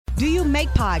Do you make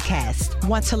podcasts?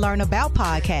 Want to learn about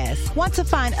podcasts? Want to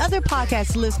find other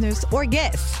podcast listeners or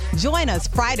guests? Join us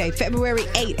Friday, February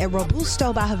 8th at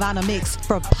Robusto by Havana Mix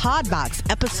for Podbox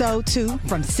Episode 2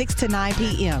 from 6 to 9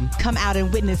 p.m. Come out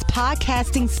and witness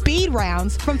podcasting speed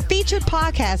rounds from featured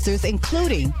podcasters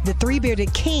including The Three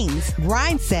Bearded Kings,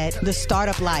 Grindset, The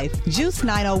Startup Life, Juice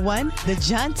 901, The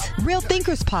Junt, Real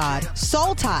Thinkers Pod,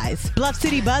 Soul Ties, Bluff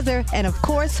City Buzzer, and of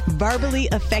course, Verbally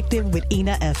Effective with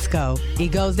Ina Esco. It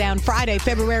goes down Friday,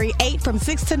 February 8th from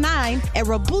 6 to 9 at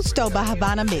Robusto by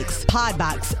Havana Mix,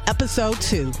 Podbox Episode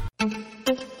 2.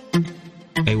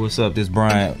 Hey, what's up? This is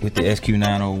Brian with the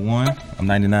SQ901. I'm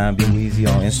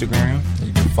 99BWeezy on Instagram.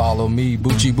 You can follow me,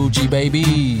 Bucci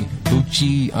baby.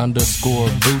 Bucci_Bucci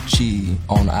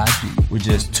on IG. We're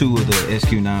just two of the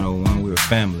SQ901. We're a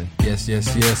family. Yes.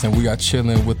 And we are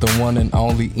chilling with the one and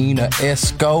only Ina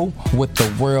Esco with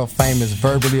the world famous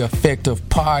Verbally Effective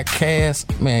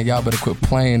podcast. Man, y'all better quit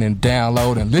playing and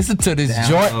download and listen to this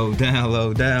joint.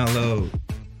 Download.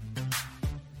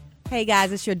 Hey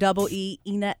guys, it's your double E,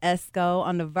 Ina Esco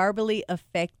on the Verbally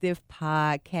Effective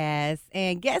podcast.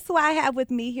 And guess who I have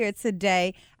with me here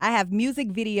today? I have music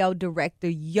video director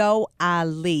Yo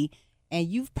Ali. And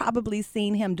you've probably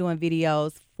seen him doing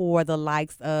videos for the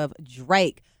likes of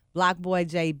Drake, Blockboy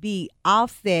JB,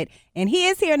 Offset. And he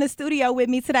is here in the studio with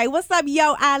me today. What's up,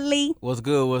 Yo Ali? What's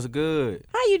good?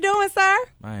 How you doing, sir?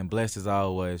 I am blessed as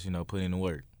always, putting in the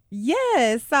work.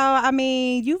 Yes. So,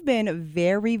 you've been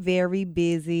very, very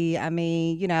busy. I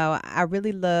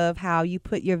really love how you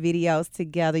put your videos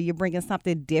together. You're bringing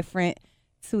something different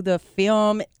to the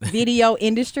film video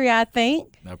industry, I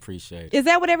think. I appreciate it. Is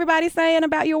that what everybody's saying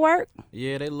about your work?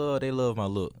 Yeah, they love my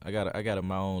look. I got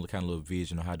my own kind of little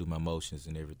vision on how to do my motions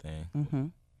and everything. Mm-hmm.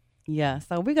 Yeah.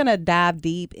 So we're going to dive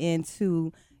deep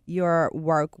into your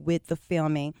work with the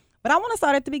filming. But I want to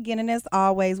start at the beginning, as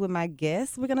always, with my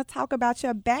guests. We're going to talk about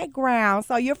your background.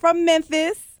 So you're from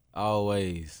Memphis.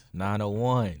 Always.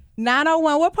 901.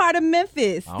 901. What part of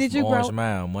Memphis did you grow? Orange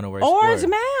Mound, Monterey Orange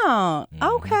Square. Mound.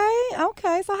 Mm-hmm.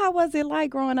 Okay. So how was it like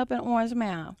growing up in Orange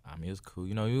Mound? It's cool.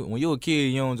 When you're a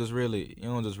kid, you don't just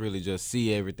really just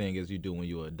see everything as you do when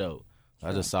you're an adult. Sure.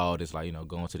 I just saw this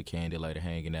going to the candy later,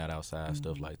 hanging out outside,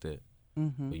 stuff like that.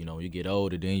 Mm-hmm. But when you get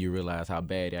older, then you realize how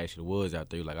bad it actually was out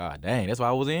there. You're like, dang, that's what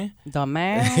I was in? The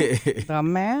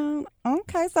Mound.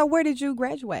 Okay, so where did you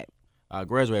graduate? I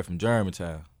graduated from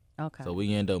Germantown. Okay. So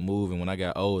we ended up moving. When I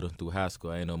got older through high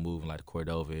school, I ended up moving like the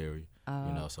Cordova area.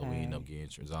 So we ended up getting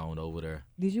zoned over there.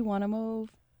 Did you want to move?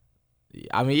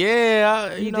 When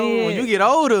you get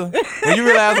older, when you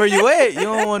realize where you at, you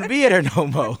don't want to be there no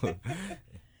more.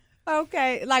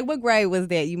 Okay, like what grade was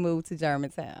that you moved to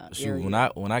Germantown? Shoot, when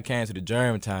I came to the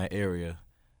Germantown area,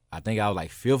 I think I was like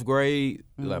 5th grade,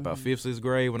 like about 5th, 6th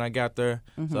grade when I got there.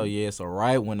 Mm-hmm. So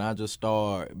right when I just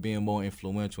started being more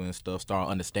influential and stuff,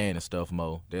 started understanding stuff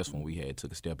more, that's when we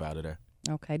took a step out of there.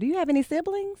 Okay, do you have any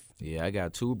siblings? Yeah, I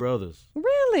got 2 brothers.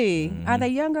 Really? Mm-hmm. Are they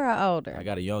younger or older? I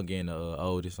got a young and the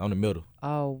oldest. I'm the middle.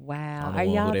 Oh, wow. I'm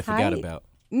the one who they forgot about.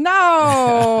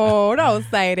 No, don't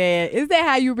say that. Is that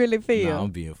how you really feel? Nah,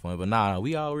 I'm being funny, but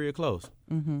we all real close.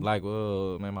 Mm-hmm. Like,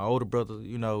 my older brother,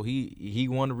 he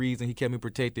one of the reasons he kept me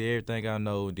protected, everything I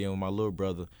know. And then with my little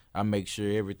brother, I make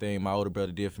sure everything my older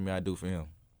brother did for me, I do for him.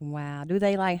 Wow. Do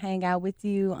they hang out with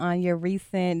you on your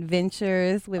recent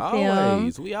ventures with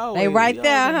always. film? We always. They right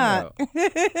there, huh?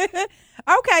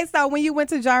 Okay, so when you went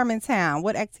to Germantown,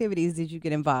 what activities did you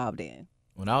get involved in?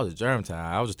 When I was at Germantown,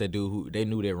 I was just that dude who they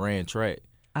knew that ran track.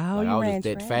 Oh, I was just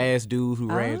that fast dude who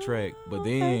ran track. But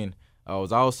then I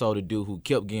was also the dude who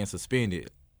kept getting suspended.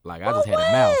 Like I just had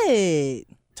a mouth.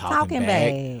 Talking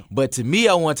back. But to me,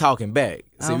 I wasn't talking back.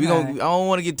 So I don't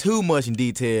want to get too much in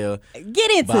detail.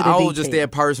 Get into but the I was detail. just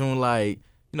that person like,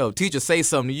 teacher say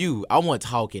something to you. I wasn't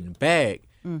talking back.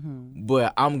 Mm-hmm.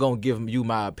 But I'm going to give you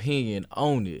my opinion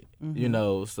on it,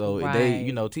 So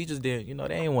they, teachers didn't,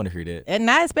 they ain't want to hear that. And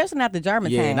especially not the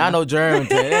Germantown. Yeah, not no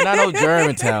Germantown. And not no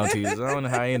Germantown teachers. I don't know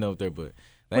how I end up there, but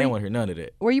they ain't want to hear none of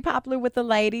that. Were you popular with the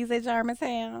ladies at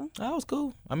Germantown? That was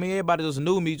cool. Everybody just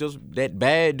knew me, just that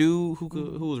bad dude who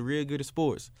was real good at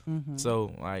sports. Mm-hmm.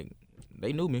 So,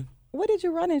 they knew me. What did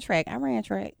you run in track? I ran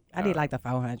track. I did like the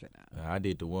 400. I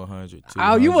did the 100,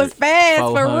 200. Oh, you was fast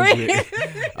for real.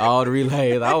 All the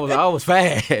relays. I was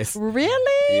fast.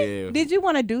 Really? Yeah. Did you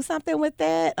want to do something with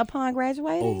that upon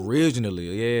graduating?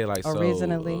 Originally, yeah.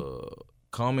 Originally.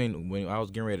 Coming when I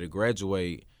was getting ready to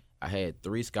graduate, I had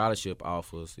 3 scholarship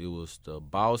offers. It was the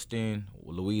Boston,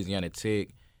 Louisiana Tech,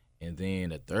 and then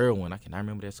the third one, I cannot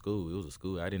remember that school. It was a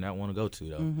school I did not want to go to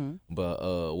though. Mm-hmm.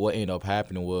 But what ended up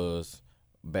happening was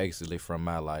basically from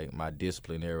my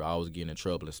discipline area, I was getting in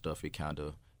trouble and stuff. It kind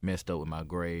of messed up with my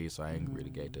grades, so I ain't really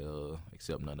get to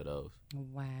accept none of those.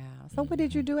 Wow. So what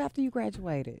did you do after you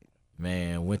graduated?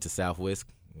 Man, went to Southwest.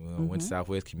 Went to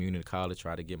Southwest Community College,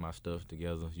 tried to get my stuff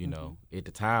together. You know, at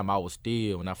the time I was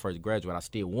still, when I first graduated, I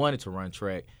still wanted to run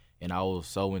track, and I was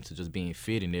so into just being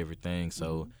fit and everything.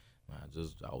 So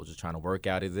I was just trying to work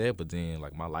out at that, but then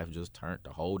like my life just turned a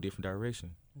whole different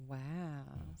direction. Wow.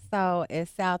 So at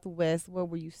Southwest, what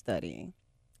were you studying?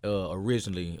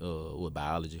 Originally, with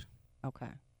biology. Okay.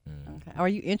 Okay. Are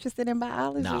you interested in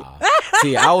biology? Nah.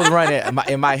 See, I was running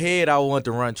in my head. I wanted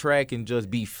to run track and just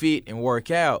be fit and work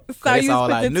out. So That's you all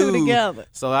put I the two knew. together.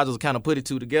 So I just kind of put it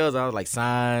two together. I was like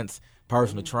science,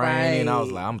 personal training. I was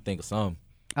Right. like, I'm gonna think of something.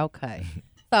 Okay.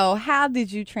 So how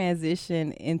did you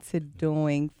transition into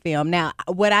doing film? Now,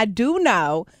 what I do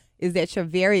know is that you're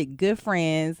very good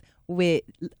friends with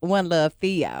One Love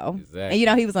Theo. Exactly. And you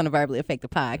know, he was on the Verbally Effective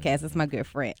podcast. That's my good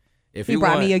friend. If He it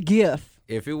brought weren't- me a gift.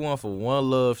 If it weren't for One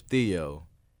Love Theo,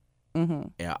 Mm-hmm.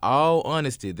 in all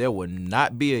honesty, there would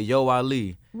not be a Yo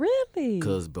Ali. Really?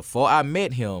 Because before I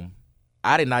met him,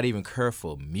 I did not even care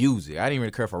for music. I didn't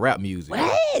even care for rap music.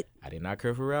 What? I did not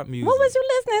care for rap music. What was you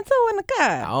listening to in the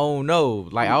I car? don't know.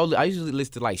 Like I usually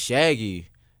listen to like Shaggy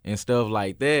and stuff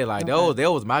like that. Like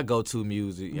that was my go-to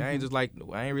music. I ain't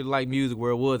really like music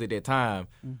where it was at that time.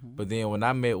 But then when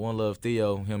I met One Love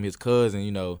Theo, him, his cousin,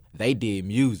 you know, they did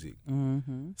music.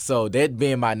 So that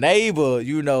being my neighbor,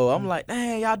 you know, I'm like,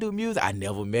 dang, y'all do music. I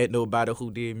never met nobody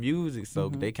who did music, so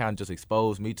they kind of just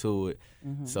exposed me to it.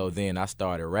 So then I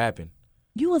started rapping.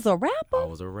 You was a rapper? I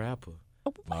was a rapper.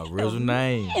 My Wait a original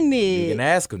name. minute. You can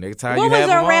ask him next time What you was have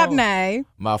your him rap on. name?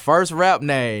 My first rap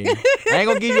name. I ain't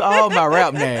gonna give you all my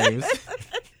rap names.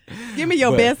 Give me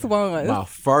your But best one.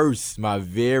 My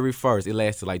very first, it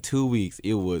lasted like 2 weeks.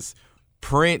 It was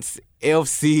Prince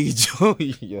FC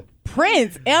Jr.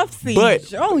 Prince FC But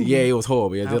Jr. yeah, it was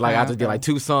horrible. It was like I just did okay. like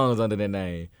 2 songs under that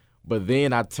name. But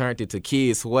then I turned it to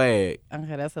Kid Swag.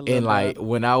 Okay, that's a little And like better.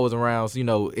 when I was around, you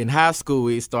know, in high school,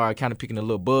 it started kind of picking a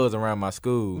little buzz around my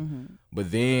school. But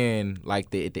then,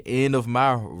 like at the end of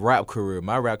my rap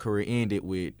career ended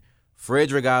with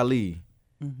Frederick Ali.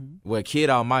 Well, Kid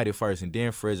Almighty first, and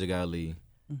then Frederick Ali,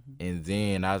 and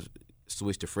then I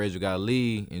switched to Frederick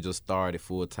Ali and just started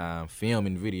full time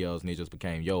filming videos, and it just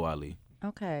became Yo Ali.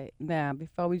 Okay, now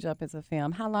before we jump into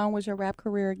film, how long was your rap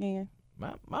career again?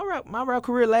 My rap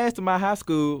career lasted my high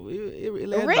school. It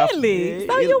lasted about- Really? yeah,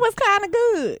 So you was kind of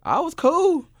good. I was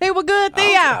cool. He was good,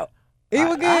 Theo. He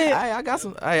was good. I got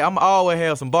some. Hey, I'm always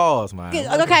have some balls, man.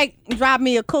 Okay, drop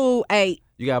me a cool 8.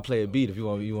 You gotta play a beat if you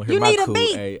want. You want to You hear my need a cool.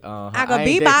 beat. Hey, I can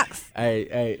ain't that- beatbox.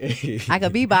 Hey. I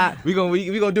could bebop. We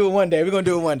gonna do it one day. We gonna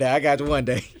do it one day. I got you one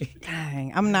day.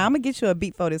 Dang, I'm gonna get you a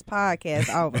beat for this podcast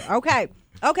over.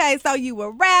 Okay, so you were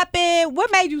rapping.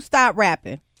 What made you stop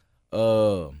rapping?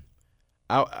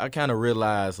 I kind of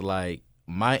realized like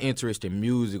my interest in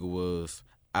music was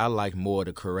I like more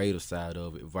the creative side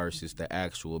of it versus the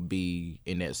actual be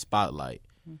in that spotlight.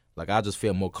 Like I just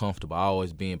feel more comfortable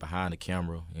always being behind the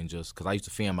camera and just because I used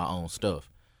to film my own stuff.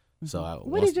 So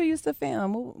What did you used to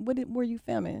film? What were you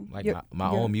filming? like Your-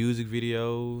 my your- own music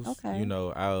videos. Okay. You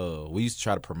know, we used to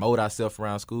try to promote ourselves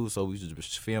around school, so we used to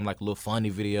just film like little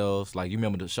funny videos. Like you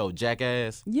remember the show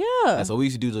Jackass? Yeah. And so we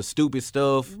used to do the stupid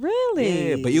stuff. Really?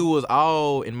 Yeah, but it was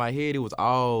all in my head. It was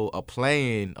all a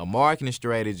plan, a marketing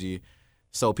strategy,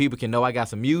 so people can know I got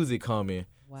some music coming.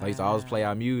 So I used to always play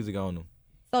our music on them.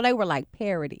 So they were like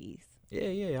parodies.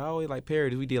 Yeah. I always like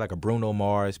parodies. We did like a Bruno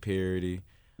Mars parody.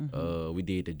 We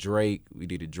did the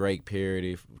Drake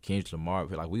parody, Kendrick Lamar.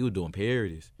 Like we were doing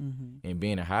parodies. And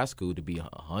being in high school, to be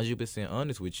 100%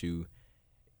 honest with you,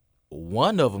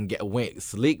 one of them went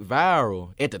slick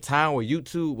viral at the time where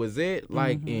YouTube was at,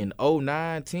 like in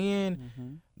 09,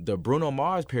 10. The Bruno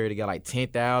Mars parody got like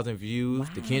 10,000 views.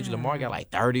 The Kendrick Lamar got like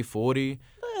 30, 40.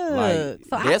 Look,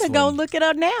 so I that's could go when- look it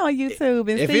up now on YouTube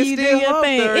and If see it's you do still your up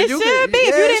thing. there, It you should can- be. If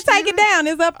yeah, you it didn't take should it down,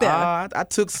 it's up there. I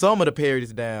took some of the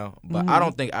parodies down, but I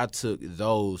don't think I took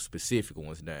those specific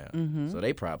ones down. So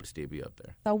they probably still be up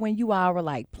there. So when you all were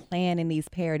like planning these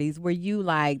parodies, were you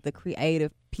like the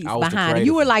creative piece I was the behind it? creative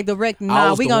You were one. like directing, I no,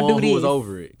 was we the gonna one do who this. was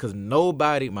over it because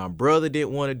nobody, my brother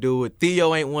didn't want to do it.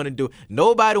 Theo ain't want to do it.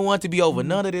 Nobody wanted to be over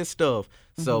none of this stuff.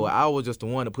 So I was just the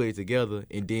one to put it together.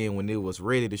 And then when it was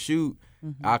ready to shoot,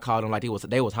 I called them like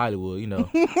they was Hollywood, you know.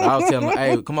 So I was telling them,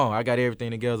 hey, come on, I got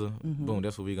everything together. Boom,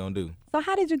 that's what we gonna do. So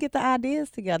how did you get the ideas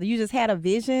together? You just had a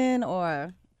vision,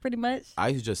 or pretty much? I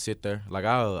used to just sit there. Like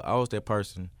I was that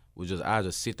person. I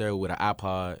just sit there with an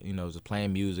iPod, you know, just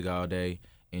playing music all day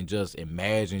and just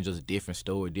imagine just different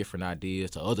stories, different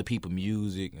ideas to other people's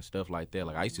music and stuff like that.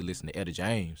 Like I used to listen to Etta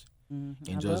James.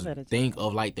 and just think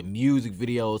of like the music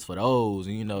videos for those.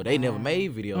 And, you know, they never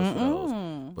made videos for those.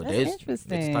 But that's interesting.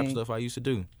 That's the type of stuff I used to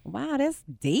do. Wow, that's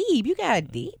deep. You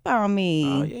got deep on me.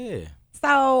 Oh, yeah.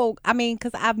 So, I mean,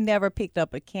 because I've never picked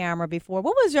up a camera before.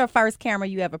 What was your first camera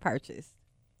you ever purchased?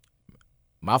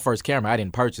 My first camera I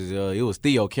didn't purchase. It was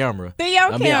Theo camera.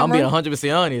 Theo camera. I'm being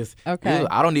 100% honest. Okay.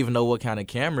 I don't even know what kind of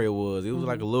camera it was. It was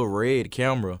like a little red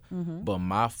camera. But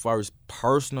my first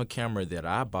personal camera that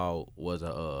I bought was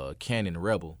a Canon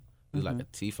Rebel. It was like a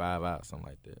T5i, something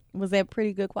like that. Was that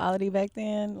pretty good quality back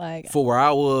then? Like for where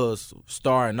I was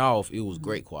starting off, it was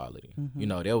great quality. You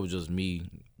know, that was just me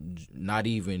not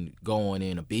even going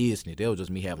in a business. That was just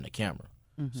me having a camera.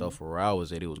 So for where I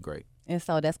was at, it was great. And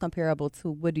so that's comparable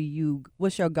to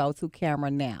what's your go-to camera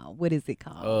now? What is it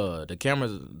called? The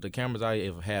cameras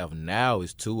I have now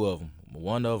is two of them.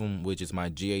 One of them, which is my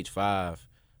GH5,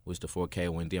 which the 4K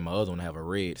one. Then my other one I have a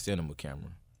red cinema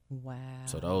camera. Wow.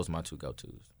 So those are my two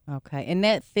go-tos. Okay, and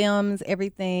that films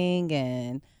everything,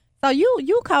 and so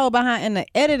you call behind the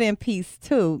editing piece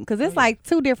too, because it's like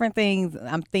two different things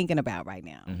I'm thinking about right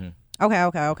now.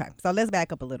 Okay. So let's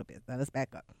back up a little bit.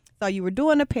 So you were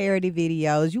doing the parody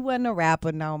videos. You wasn't a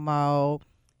rapper no more.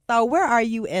 So where are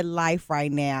you in life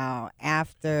right now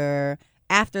after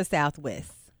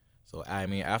Southwest? So I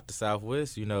mean, after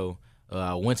Southwest, you know,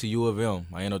 I went to U of M.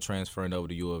 I ended up transferring over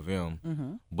to U of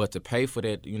M. But to pay for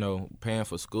that, you know, paying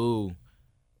for school,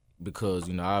 because,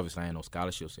 you know, obviously I ain't no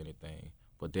scholarships or anything.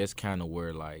 But that's kind of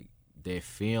where, like, that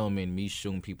filming, me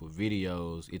shooting people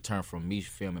videos, it turned from me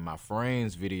filming my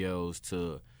friends' videos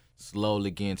to slowly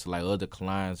getting to, like, other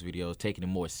clients' videos, taking it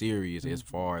more serious as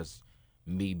far as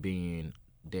me being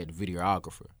that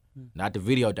videographer. Not the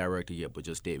video director yet, but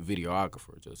just that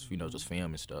videographer, just, you know, just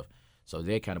filming stuff. So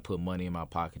that kind of put money in my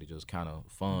pocket to just kind of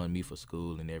fund me for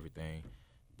school and everything.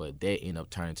 But that ended up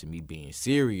turning to me being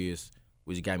serious,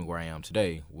 which got me where I am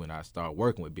today when I started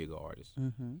working with bigger artists.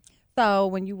 So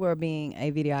when you were being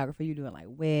a videographer, you doing like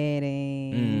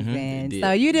weddings, and Did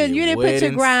so you didn't put your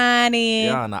weddings. grind in,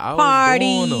 Yeah, no, I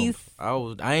parties. was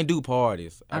doing them. I ain't do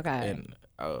parties. Okay.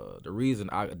 The reason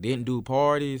I didn't do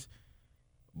parties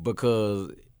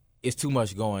because it's too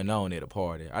much going on at a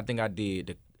party. I think I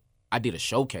did a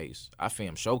showcase. I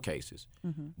filmed showcases,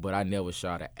 but I never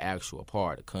shot an actual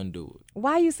party. Couldn't do it.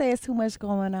 Why you say it's too much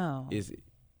going on?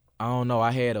 I don't know.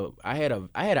 I had an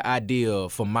idea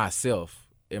for myself.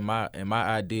 In my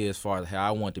idea as far as how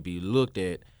I want to be looked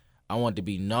at, I want to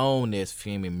be known as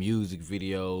filming music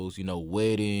videos, you know,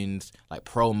 weddings, like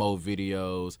promo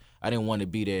videos. I didn't want to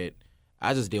be that.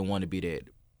 I just didn't want to be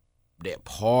that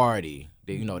party,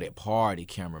 that party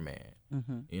cameraman.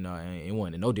 You know, and it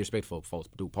wasn't no disrespect for folks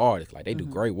who do parties. Like, they do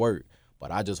great work,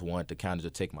 but I just wanted to kind of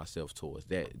just take myself towards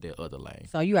that other lane.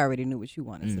 So you already knew what you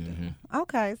wanted to do.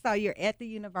 Okay, so you're at the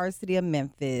University of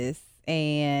Memphis,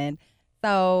 and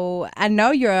so I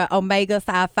know you're an Omega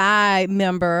Psi Phi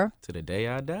member. To the day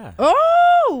I die.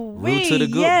 Oh, Root to the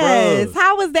good yes. bros.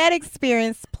 How was that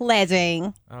experience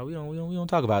pledging? We don't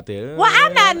talk about that. Well,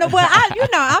 I'm not. Well,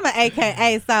 I'm an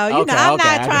AKA, so I'm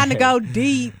not trying to go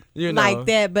deep like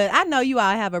that. But I know you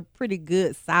all have a pretty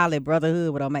good, solid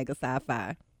brotherhood with Omega Psi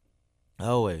Phi.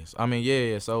 Always. I mean,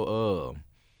 yeah. So,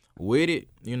 with it,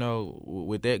 you know,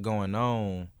 with that going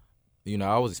on, you know,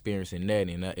 I was experiencing that,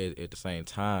 and at the same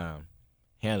time,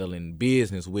 handling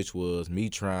business, which was me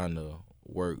trying to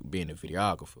work being a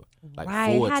videographer. Like,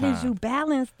 right. full How time. did you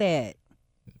balance that?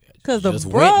 Because the Just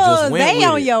bros, went they with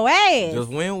on it. your ass. Just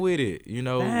went with it. You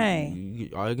know,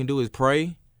 Dang. all you can do is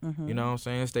pray. You know what I'm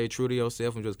saying? Stay true to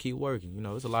yourself and just keep working. You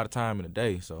know, it's a lot of time in the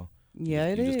day, so Yeah,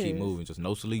 you it is. just keep moving, just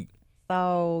no sleep.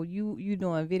 So you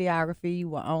doing videography, you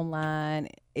were online.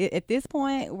 At this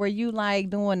point, were you like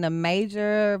doing the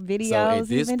major videos? So at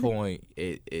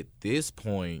this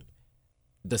point,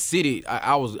 the city,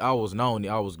 I was known.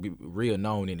 I was real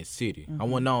known in the city. I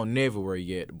wasn't known everywhere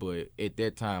yet, but at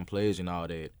that time, Pledge and all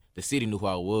that, the city knew who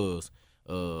I was.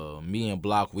 Me and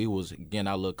Block, we was getting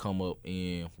our little come up,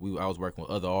 and I was working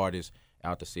with other artists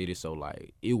out the city, so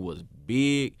like it was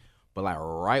big. But like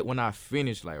right when I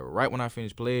finished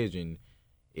Pledge, and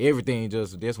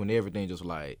that's when everything just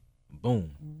like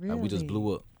boom, like we just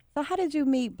blew up. So how did you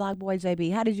meet Block Boy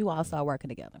JB? How did you all start working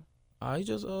together? He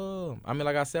just I mean,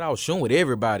 like I said, I was shooting with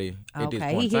everybody at this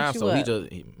point in time. So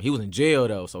he was in jail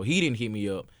though, so he didn't hit me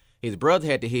up. His brother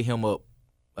had to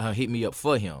hit me up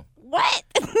for him. What?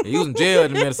 He was in jail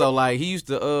in a minute, so like he used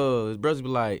to his brother be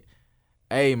like,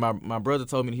 "Hey, my brother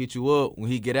told me to hit you up. When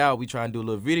he get out, we try and do a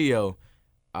little video."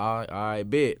 I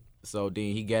bet. So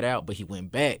then he got out, but he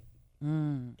went back.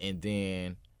 And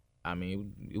then, I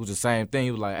mean, it was the same thing.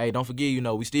 He was like, "Hey, don't forget, you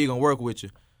know, we still gonna work with you."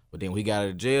 But then when we got out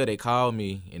of jail, they called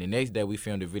me, and the next day we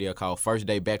filmed a video called First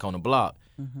Day Back on the Block.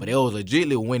 But it was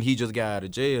legitly when he just got out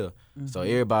of jail. So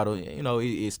everybody, you know,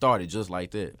 it started just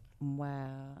like that.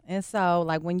 Wow. And so,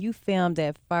 like, when you filmed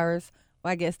that first,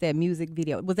 well, I guess that music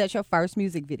video, was that your first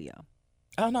music video?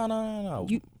 Oh, no.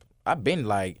 I've been,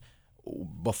 like,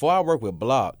 before I worked with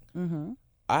Block,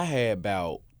 I had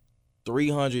about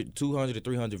 200 to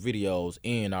 300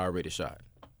 videos already shot.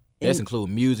 That's include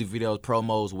music videos,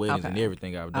 promos, weddings, and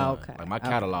everything I've done. Like my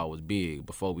catalog was big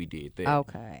before we did that.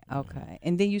 Okay.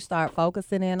 And then you start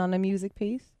focusing in on the music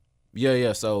piece?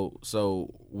 Yeah. So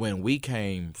when we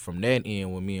came from that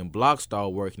end, when me and Block started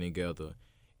working together,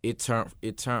 it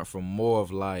turned from more of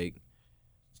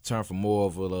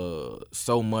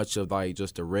so much of like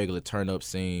just the regular turn up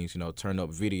scenes, you know, turn up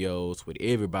videos with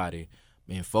everybody.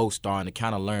 And folks starting to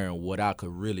kind of learn what I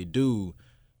could really do.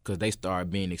 Because they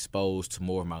started being exposed to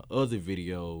more of my other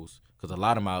videos. Because a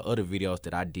lot of my other videos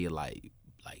that I did, like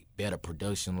better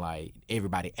production, like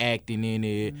everybody acting in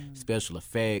it, special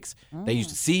effects. They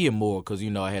used to see it more because, you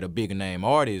know, I had a bigger name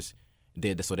artist.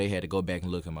 So they had to go back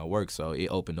and look at my work. So it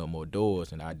opened up more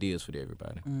doors and ideas for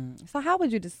everybody. So how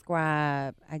would you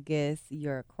describe, I guess,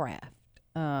 your craft?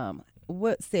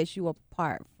 What sets you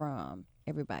apart from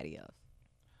everybody else?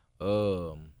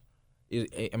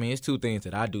 It's two things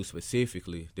that I do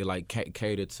specifically. They like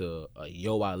cater to a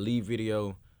Yo Ali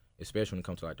video, especially when it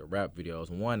comes to like the rap videos.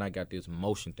 One, I got this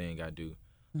motion thing I do.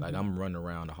 Like I'm running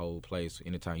around the whole place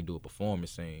anytime you do a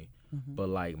performance scene. But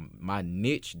like my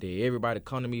niche that everybody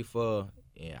come to me for,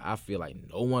 and I feel like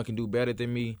no one can do better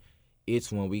than me,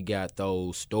 it's when we got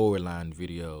those storyline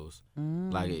videos.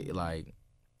 Like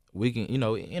we can, you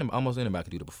know, almost anybody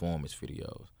can do the performance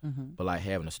videos. But like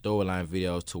having the storyline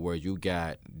videos to where you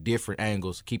got different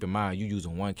angles. Keep in mind, you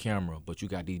using one camera, but you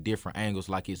got these different angles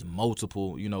like it's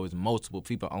multiple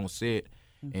people on set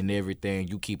and everything.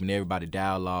 You keeping everybody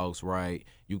dialogues right.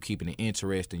 You keeping it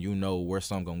interesting. You know where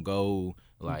something gonna go.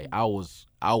 Like I was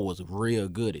real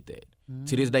good at that.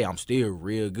 To this day, I'm still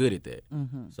real good at that.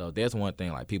 So that's one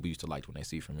thing like people used to like when they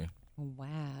see from me. Wow.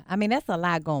 I mean, that's a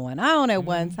lot going on at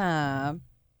one time.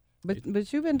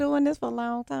 But you've been doing this for a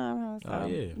long time, huh? So,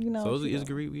 yeah. You know, so it's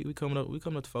great. We coming up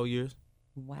to 4 years.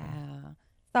 Wow.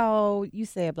 So you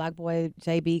said Block Boy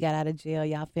JB got out of jail.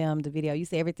 Y'all filmed the video. You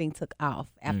said everything took off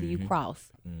after you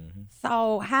crossed.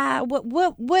 So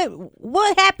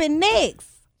what happened next?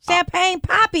 Champagne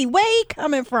Poppy, where he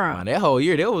coming from? Man, that whole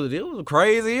year, it was a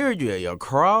crazy year. You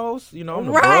cross, you know, I'm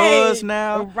the buzz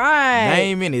now. Right.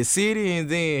 Name in the city, and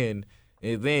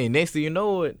then next thing you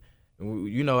know it.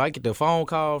 You know, I get the phone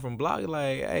call from Block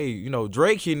like, hey, you know,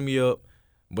 Drake hitting me up.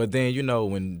 But then, you know,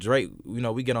 when Drake, you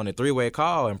know, we get on a 3-way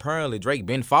call, and apparently Drake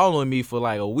been following me for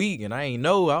like a week, and I ain't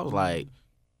know. I was like,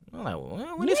 when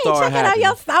it started happening. Checking out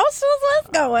your socials? What's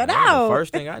going on? The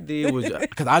first thing I did was,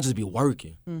 because I just be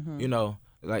working, you know.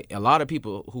 Like, a lot of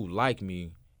people who like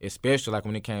me, especially like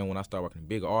when I started working with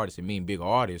bigger artists and meeting bigger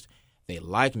artists, they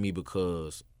like me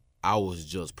because I was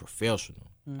just professional.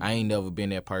 I ain't never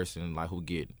been that person like who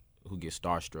get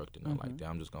starstruck and nothing like that.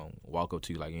 I'm just gonna walk up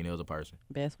to you like any other person.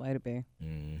 Best way to be.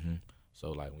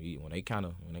 So like when they kind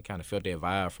of felt that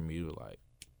vibe from me, it was like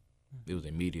it was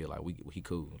immediate. Like he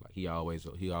cool. Like he always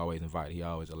invited. He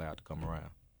always allowed to come around.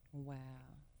 Wow.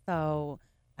 So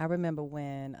I remember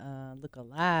when Look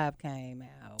Alive came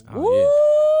out. Oh, yeah.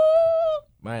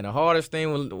 Man, the hardest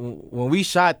thing when we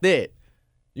shot that.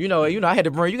 You know, you got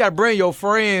to bring your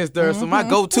friends there. So my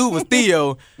go-to was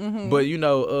Theo, but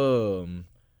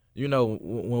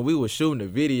when we were shooting the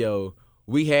video,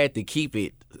 we had to keep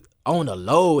it on the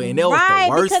low, and that was the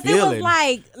worst because feeling. It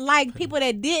was like people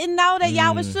that didn't know that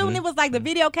y'all was shooting. It was like the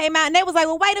video came out, and they was like,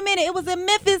 "Well, wait a minute, it was in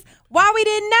Memphis. Why we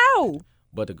didn't know?"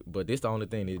 But this the only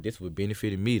thing that this would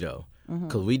benefit me though,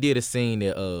 because we did a scene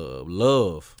at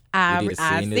Love. We did a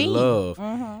scene at Love,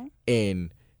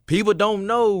 and people don't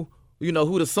know, you know,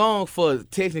 who the song for,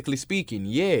 technically speaking,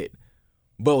 yet.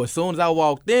 But as soon as I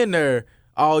walked in there,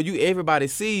 everybody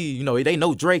see, you know, they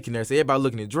know Drake in there, so everybody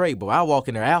looking at Drake. But I walk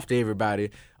in there after everybody,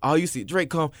 all you see Drake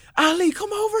come, Ali,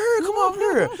 come over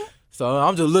here. So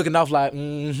I'm just looking off like,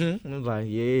 I'm like,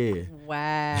 yeah.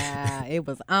 Wow, it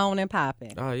was on and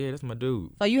popping. Oh yeah, that's my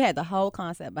dude. So you had the whole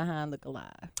concept behind Look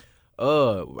Alive.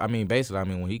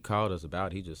 Basically, when he called us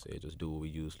about it, he just said, just do what we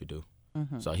usually do.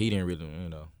 So he didn't really, you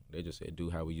know, they just said, do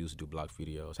how we used to do Block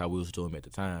videos, how we was doing them at the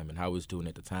time, and how we was doing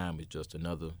at the time is just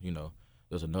another, you know,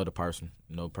 there's another person,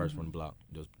 from the block,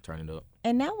 just turning it up.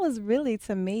 And that was really,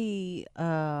 to me,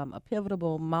 a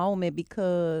pivotal moment,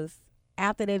 because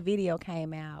after that video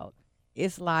came out,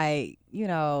 it's like, you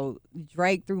know,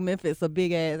 Drake threw Memphis a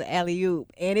big ass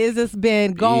alley-oop, and it's just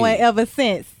been going ever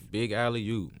since. big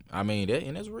alley-oop. I mean,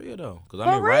 that's real though. Cause I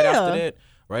For mean, right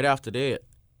real? after that,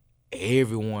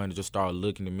 everyone just started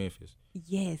looking to Memphis.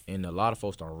 Yes. And a lot of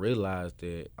folks don't realize that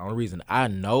the only reason I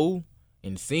know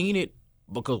and seen it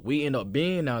because we end up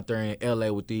being out there in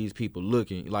LA with these people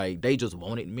looking like they just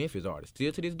wanted Memphis artists.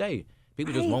 Still to this day,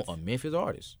 people just want a Memphis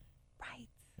artist. Right.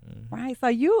 Right. So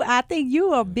I think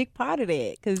you are a big part of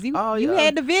that because you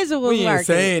had the visuals We ain't working.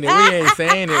 saying it. We ain't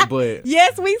saying it, but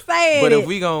yes, we saying but it. if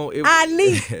we gon'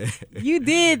 Ali, you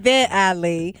did that,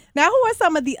 Ali. Now, who are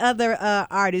some of the other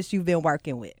artists you've been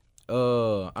working with?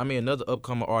 I mean, another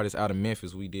upcoming artist out of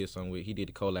Memphis we did something with. He did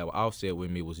the collab with Offset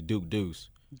with me was Duke Deuce.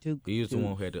 He was the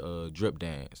one who had the drip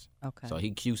dance. Okay. So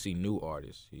he QC new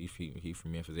artist. He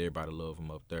from Memphis. Everybody love him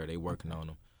up there. They working on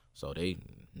him. So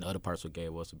another person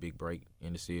gave us a big break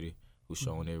in the city. Who's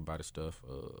showing everybody stuff.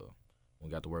 We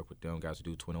got to work with them. Got to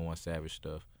do 21 Savage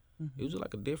stuff. It was just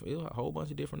like it was a whole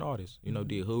bunch of different artists. You know,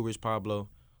 did Who Rich Pablo.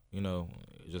 You know,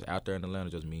 just out there in Atlanta,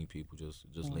 just meeting people, just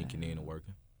linking in and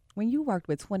working. When you worked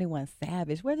with 21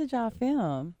 Savage, where did y'all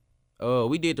film?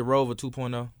 We did the Rover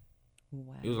 2.0.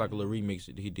 Wow. It was like a little remix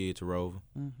that he did to Rover.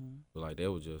 But like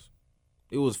that was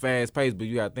it was fast paced. But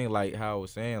you gotta think like how I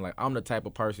was saying. Like I'm the type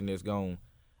of person that's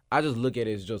I just look at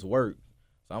it as just work.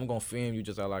 So I'm gonna film you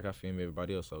just like I film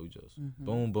everybody else. So we just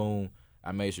boom boom.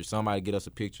 I made sure somebody get us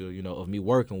a picture, of me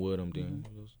working with them. Then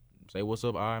just say what's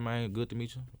up. All right, man. Good to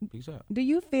meet you. Peace out. Do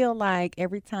you feel like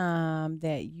every time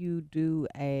that you do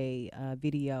a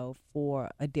video for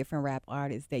a different rap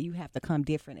artist that you have to come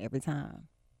different every time?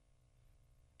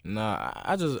 Nah,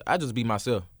 I just be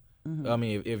myself. I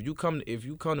mean, if you come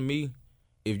to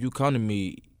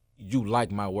me, you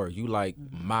like my work. You like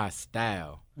my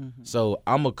style. So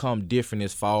I'm gonna come different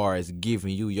as far as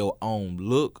giving you your own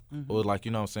look, or like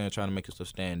what I'm saying, trying to make yourself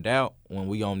stand out when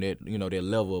we on that that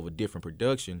level of a different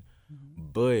production.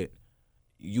 But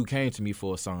you came to me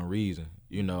for a certain reason.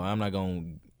 I'm not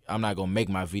gonna make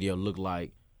my video look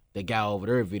like the guy over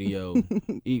there video.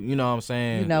 You know what I'm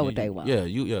saying? You know what they want.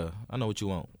 Yeah, I know what you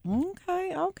want.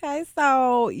 Okay.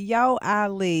 So, Yo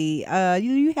Ali,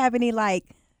 you have any like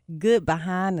good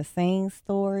behind the scenes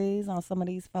stories on some of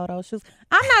these photo shoots?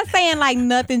 I'm not saying like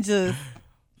nothing just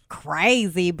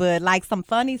crazy, but like some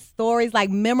funny stories, like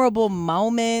memorable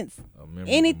moments.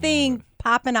 Anything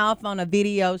popping off on a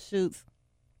video shoots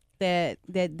that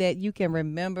you can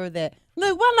remember that.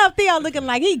 Look, one up Theo looking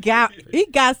like he got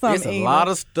something. It's a lot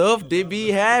of stuff that be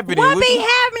happening. What be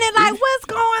happening? Like what's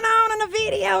going on in a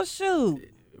video shoot?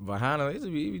 Behind it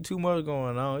be too much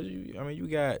going on. I mean, you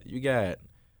got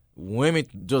women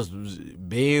just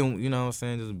being,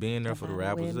 just being there for the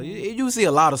rappers. You see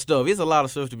a lot of stuff. It's a lot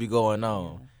of stuff to be going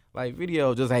on. Yeah. Like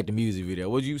video just like the music video.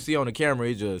 What you see on the camera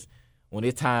is just when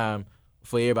it's time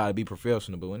for everybody to be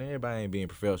professional. But when everybody ain't being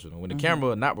professional, when the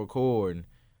camera not recording,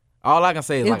 all I can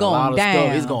say is it's like a lot of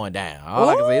stuff. It's going down. All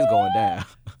I can say is going down.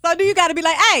 So do you got to be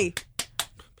like, hey,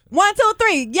 1, 2,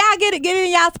 3, y'all get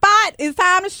in y'all spot. It's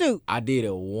time to shoot. I did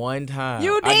it one time.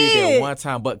 You did? I did that one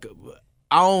time, but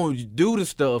I don't do the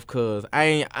stuff because I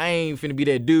ain't finna be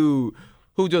that dude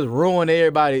who just ruined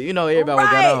everybody. Everybody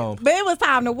got on. But it was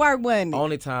time to work, wasn't it?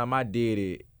 Only time I did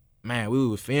it, man, we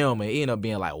was filming. It ended up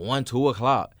being like 1, 2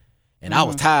 o'clock. And I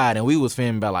was tired, and we was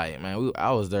filming about like, man,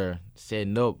 I was there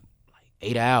setting up like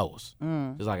 8 hours.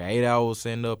 Just like 8 hours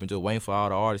setting up and just waiting for all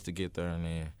the artists to get there. And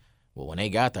then, well, when they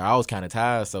got there, I was kind of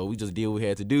tired, so we just did what we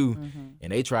had to do.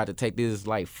 And they tried to take this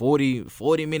like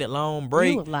 40-minute long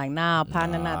break. You was like, nah,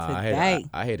 partner, not today.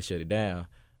 I had to shut it down.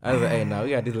 I was like, hey, no, we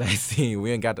got this last scene.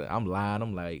 We ain't got I'm lying.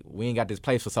 I'm like, we ain't got this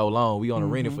place for so long. We on the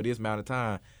rented for this amount of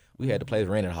time. We had the place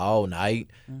rented all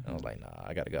night. I was like, nah,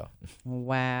 I got to go.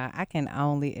 Wow, I can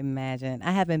only imagine.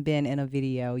 I haven't been in a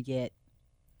video yet.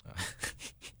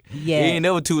 Yeah, it ain't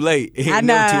never too late. I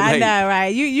know, right?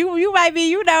 You might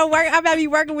be, I might be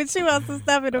working with you on some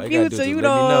stuff in the future. You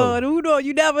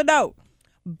never know.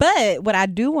 But what I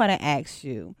do want to ask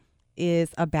you is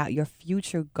about your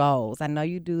future goals. I know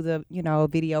you do the,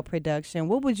 video production.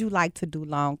 What would you like to do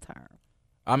long term?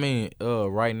 I mean,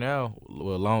 right now,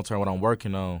 long term, what I'm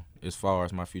working on as far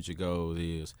as my future goals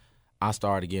is I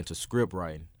started getting to script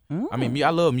writing. I mean, I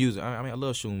love music. I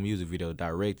love shooting music videos,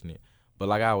 directing it. But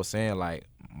like I was saying, like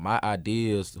my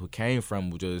ideas came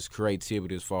from just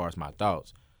creativity as far as my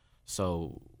thoughts.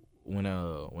 So when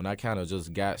I kind of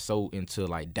just got so into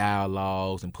like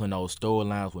dialogues and putting those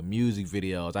storylines with music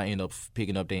videos, I end up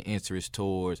picking up their interest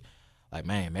towards like,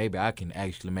 man, maybe I can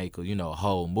actually make a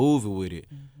whole movie with it.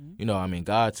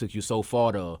 God took you so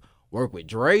far to work with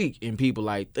Drake and people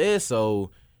like this,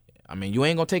 so I mean, you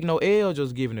ain't gonna take no L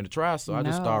just giving it a try. So I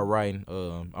just No. started writing.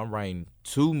 I'm writing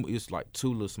two. It's like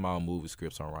two little small movie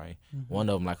scripts I'm writing. One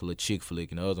of them like a little chick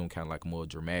flick, and the other one kind of like more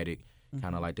dramatic,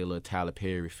 kind of like that little Tyler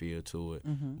Perry feel to it.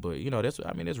 But you know, that's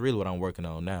really what I'm working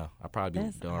on now. I'll probably be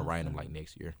That's done writing them awesome. like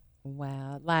next year.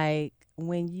 Wow. Like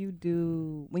when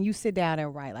you sit down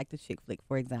and write, like the chick flick,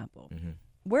 for example,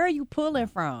 where are you pulling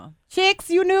from? Chicks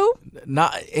you knew?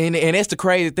 Not and that's the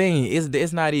crazy thing.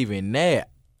 It's not even that.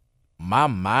 My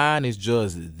mind is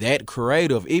just that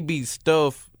creative. It be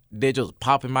stuff that just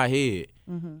pop in my head,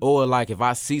 or like if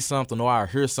I see something or I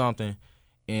hear something,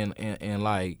 and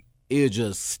like it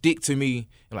just stick to me.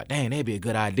 And like, dang, that'd be a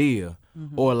good idea.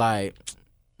 Or like,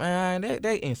 man,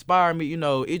 they inspire me. You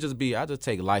know, I just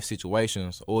take life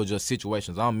situations or just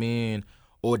situations I'm in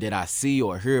or that I see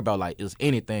or hear about, like it's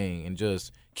anything, and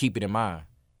just keep it in mind.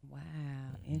 Wow,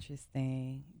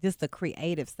 interesting. Just the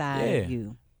creative side Yeah. of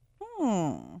you.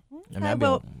 I mean, I've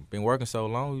been working so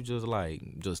long. You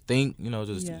just think, you know,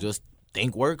 just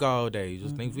think work all day.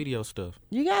 Just think video stuff.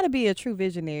 You got to be a true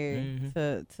visionary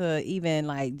Mm-hmm. to even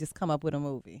like just come up with a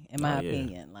movie. In my Oh, yeah.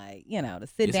 opinion, like to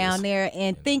sit It's- down there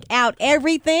and think out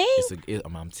everything.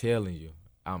 I'm telling you.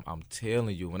 I'm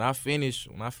telling you. When I finish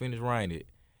writing it,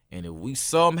 and if we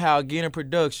somehow get in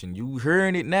production, you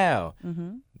hearing it now.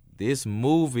 This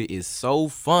movie is so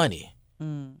funny.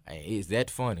 It's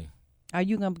that funny. Are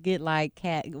you gonna get like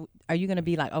Are you gonna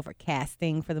be like over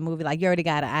casting for the movie? Like you already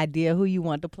got an idea who you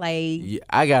want to play?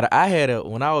 Yeah,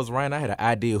 when I was writing, I had an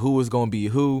idea who was gonna be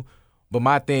who. But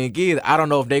my thing is, I don't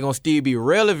know if they're gonna still be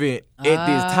relevant at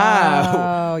this time.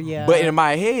 Oh yeah. But in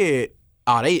my head,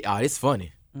 it's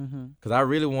funny. Cause I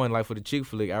really wanted, like for the chick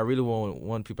flick, I really wanted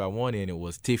one people I wanted, and it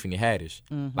was Tiffany Haddish.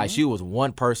 Like she was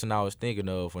one person I was thinking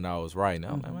of when I was writing.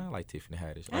 I'm like, man, I like Tiffany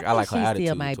Haddish. Like I like her she attitude.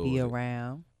 still might be towards it.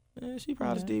 around. Yeah, she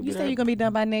probably still be You there. say you're gonna be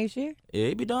done by next year? Yeah,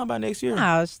 it be done by next year.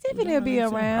 Oh, Tiffany will be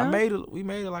around. We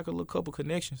made like a little couple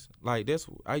connections. Like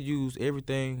I use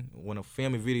everything when a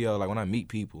family video, like when I meet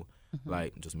people,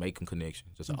 like just making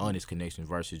connections, just an honest connection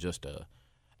versus just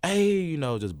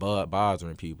just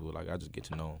bothering people. Like I just get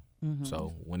to know them.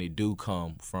 So when it do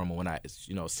come from, when I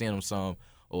send them some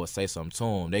or say something to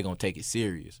them, they gonna take it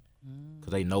serious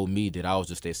because they know me that I was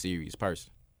just that serious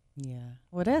person. Yeah.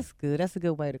 Well, that's good. That's a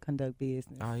good way to conduct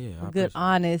business. Oh yeah, A good,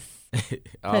 honest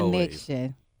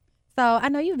connection. So I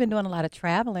know you've been doing a lot of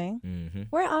traveling.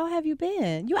 Where all have you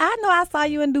been? I know I saw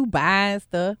you in Dubai and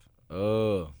stuff.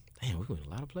 Damn, we went a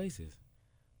lot of places.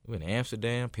 We went to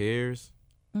Amsterdam, Paris.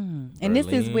 And this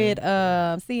is with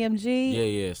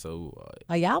CMG. Yeah. So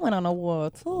Y'all went on a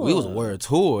world tour. we was a world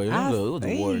tour. It was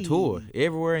a world see. tour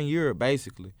everywhere in Europe,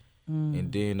 basically.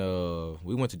 And then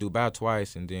we went to Dubai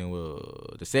twice, and then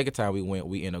the second time we went,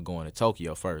 we ended up going to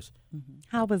Tokyo first.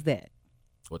 How was that?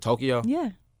 Well, Tokyo, Yeah.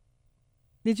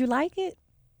 Did you like it?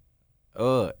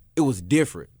 it was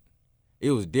different.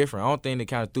 It was different. The only thing that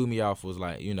kind of threw me off was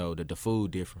like, the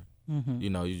food different. You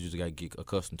just got to get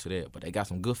accustomed to that. But they got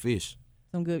some good fish.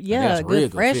 Some good, that's real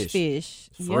good fresh good fish.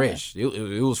 Fresh.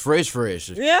 It was fresh.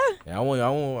 Yeah. And I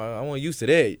wasn't used to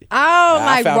that. Oh, I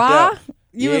like found raw? out-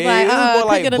 You was Yeah, like, it was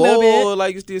more cook it a little boiled, bit.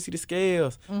 like you still see the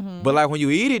scales. But like when you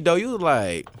eat it though, you was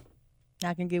like,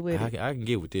 I can get with I it. can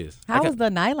get with this. How was the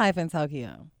nightlife in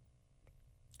Tokyo?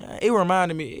 It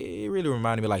really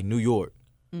reminded me like New York.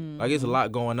 Like it's a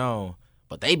lot going on,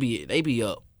 but they be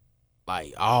up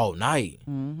like all night.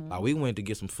 Like we went to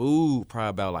get some food probably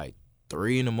about like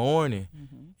 3 in the morning,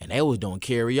 and they was doing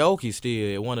karaoke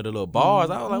still at one of the little bars.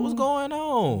 I was like, what's going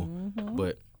on?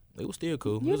 But it was still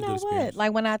cool. It You was a know good what? experience.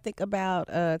 Like when I think about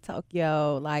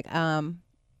Tokyo, like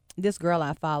this girl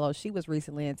I follow, she was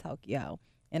recently in Tokyo.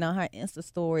 And on her Insta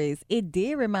stories, it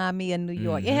did remind me of New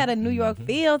York. It had a New York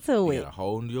feel to It it. had a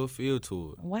whole New York feel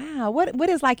to it. Wow. What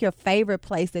is like your favorite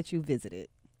place that you visited?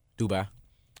 Dubai.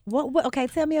 What okay,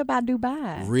 tell me about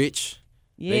Dubai. Rich.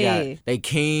 Yeah. They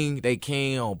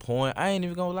king on point. I ain't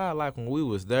even gonna lie, like when we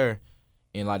was there,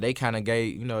 and like they kind of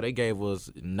gave us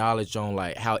knowledge on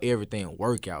like how everything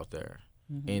work out there.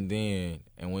 And then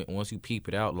once you peep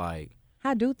it out, like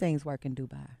How do things work in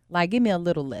Dubai? Like give me a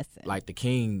little lesson. like the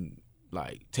king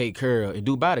like take care of in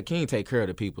Dubai, the king take care of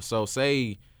the people. So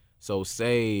say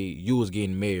you was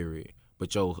getting married,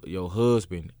 but your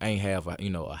husband ain't have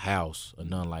a house or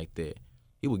nothing like that.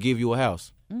 He would give you a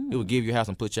house. He would give you a house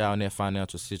and put y'all in that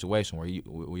financial situation where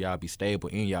y'all be stable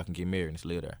and y'all can get married and just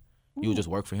live there. You would just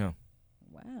work for him.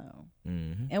 Wow.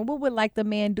 Mm-hmm. And what would like the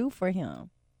man do for him?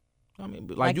 I mean,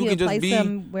 Like like you he'll can just place be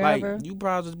him wherever? like you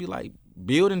probably just be like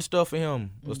building stuff for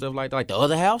him or stuff like that, like the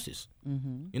other houses.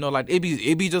 You know, like it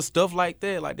be just stuff like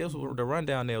that. Like that's what the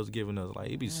rundown they was giving us.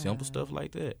 Like it be simple stuff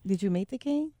like that. Did you meet the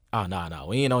king? Oh no,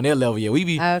 we ain't on that level yet.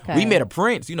 We met a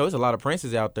prince. You know, there's a lot of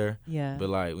princes out there. Yeah. But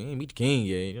like we ain't meet the king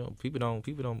yet. You know, people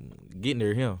don't get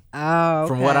near him. Oh,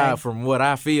 okay. From what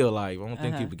I feel like, I don't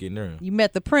think people get near him. You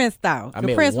met the prince though. I the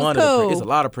met prince one was of cool. the It's a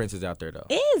lot of princes out there though.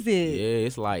 Is it? Yeah,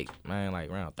 it's like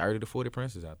around 30 to 40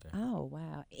 princes out there. Oh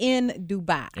wow. In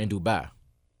Dubai. In Dubai.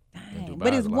 Dang.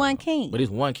 But it's one king. But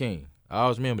it's one king. I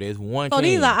always remember there's one king. So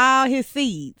these are all his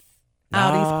seeds.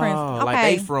 All these princes. Okay. Like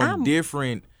they from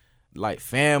different like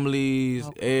families,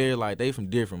 like they from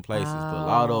different places, but a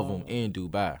lot of them in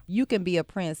Dubai. You can be a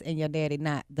prince and your daddy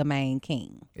not the main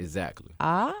king. Exactly.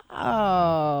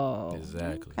 Oh.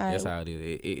 Exactly. Okay. That's how it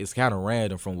is. It's kind of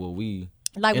random from what we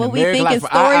like in what America, we think like, in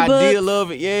our storybooks. ideal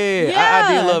of it, our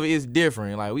ideal of it is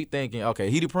different. Like we thinking, okay,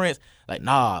 he the prince. Like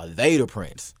nah, they the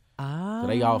prince. So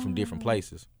they all from different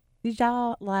places. Did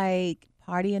y'all like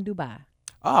party in Dubai?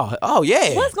 Oh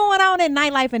yeah. What's going on in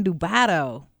nightlife in Dubai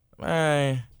though?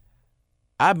 Man,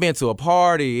 I've been to a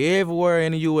party everywhere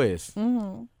in the U.S.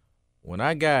 Mm-hmm. When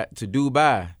I got to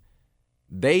Dubai,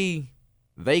 they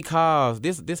cause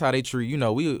this how they treat. You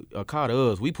know, we a car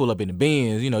to us. We pull up in the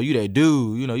Benz. You know, you that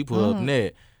dude. You know, you pull up in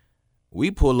that.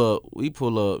 We pull up.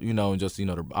 You know, and just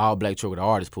the all black truck with the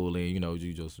artist pull in. You know,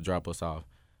 you just drop us off.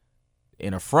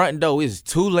 In the front door is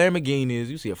 2 Lamborghinis.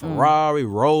 You see a Ferrari,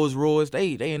 Rolls Royce.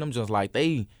 They and them just like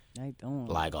they don't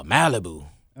like a Malibu.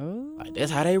 Ooh. Like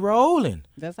that's how they rolling.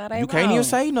 That's how they You roll. can't even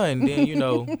say nothing. Then you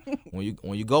know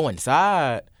when you go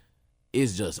inside,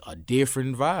 it's just a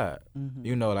different vibe.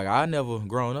 You know, like I never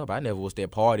growing up, I never was that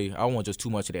party. I wasn't just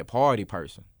too much of that party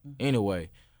person.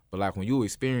 Anyway, but like when you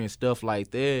experience stuff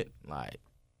like that, like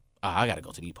I gotta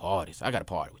go to these parties. I gotta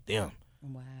party with them.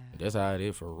 Wow. That's how it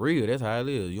is for real. That's how it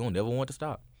is. You don't never want to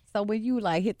stop. So when you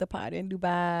like hit the party in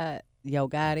Dubai, Yo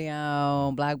Gotti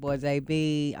on, Black Boy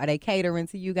JB, are they catering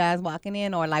to you guys walking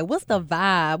in, or like what's the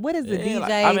vibe? What is the DJ?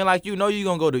 Like, I mean, like you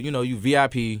gonna go to you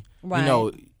VIP. Right. You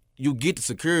know, you get the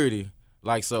security.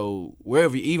 Like so,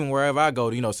 wherever I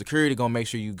go, security gonna make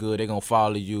sure you good. They gonna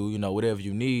follow you. You know, whatever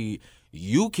you need.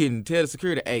 You can tell the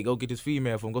security, hey, go get this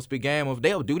female from, go spit game of.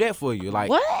 They'll do that for you. Like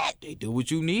what? They do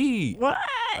what you need. What?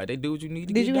 Like, they do what you need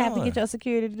to Did get you have done. to get your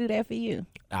security to do that for you?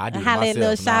 Nah, I did it Holla at myself.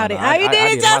 Lil Shawty. Nah, Oh, you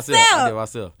did it yourself? I did it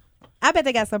myself. I bet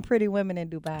they got some pretty women in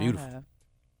Dubai. Beautiful. Huh?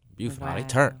 Beautiful. Wow. How they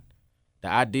turn. The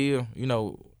ideal,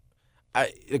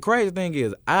 the crazy thing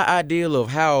is, our ideal of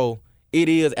how it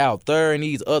is out there in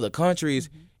these other countries,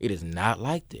 it is not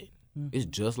like that. It's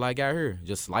just like out here,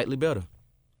 just slightly better.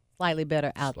 Slightly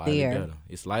better out Slightly there. better.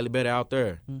 It's slightly better out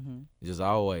there. It's just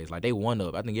always like they one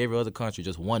up. I think every other country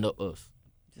just one up us.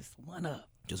 Just one up.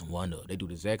 Just one up. They do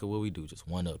exactly what we do. Just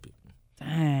one up it.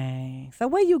 Dang. So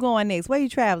where you going next? Where you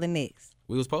traveling next?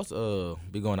 We were supposed to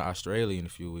be going to Australia in a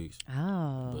few weeks.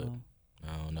 Oh. But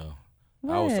I don't know.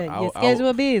 What? Your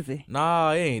schedule busy?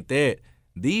 Nah, it ain't that.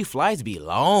 These flights be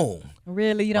long.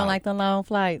 Really? You don't like the long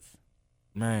flights?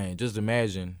 Man, just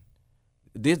imagine.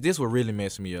 This would really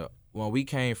mess me up. When we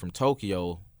came from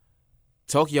Tokyo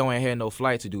ain't had no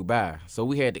flight to Dubai. So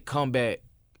we had to come back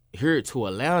here to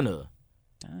Atlanta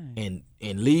and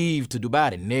leave to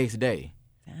Dubai the next day.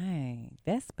 Dang.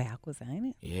 That's backwards, ain't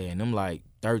it? Yeah, and them like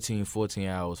 13, 14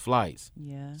 hours flights.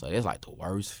 Yeah. So that's like the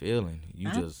worst feeling.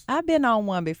 I've been on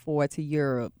one before to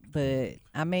Europe, but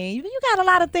I mean, you got a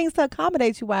lot of things to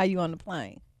accommodate you while you're on the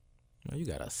plane. You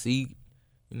got a seat.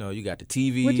 You got the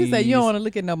TV. What you say? You don't want to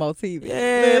look at no more TV.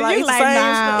 Yeah, like, you it's, like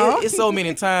no. it's so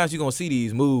many times you're going to see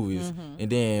these movies. And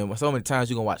then so many times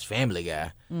you're going to watch Family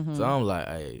Guy. So I'm like,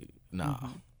 hey, nah.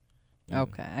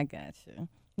 Okay, I got you.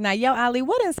 Now, Yo Ali,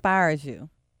 what inspires you?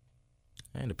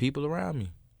 And the people around me.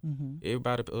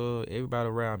 Everybody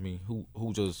around me who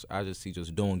I just see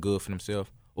just doing good for themselves,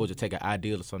 or just take an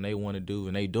ideal of something they want to do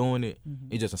and they doing it.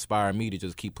 It just inspired me to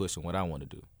just keep pushing what I want to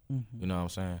do. You know what I'm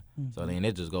saying? So then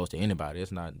it just goes to anybody.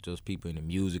 It's not just people in the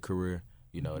music career.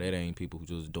 That ain't people who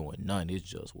just doing nothing. It's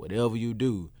just whatever you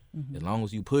do, as long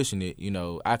as you pushing it,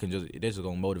 that's just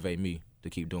gonna motivate me to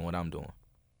keep doing what I'm doing.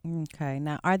 Okay.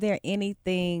 Now, are there any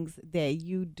things that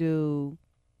you do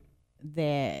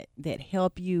that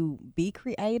help you be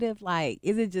creative? Like,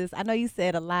 is it just, I know you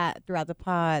said a lot throughout the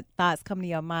pod, thoughts come to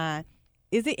your mind.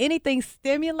 Is it anything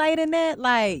stimulating that?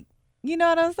 Like, you know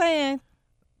what I'm saying?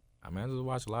 I just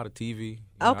watch a lot of TV.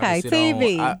 Okay,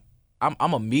 TV.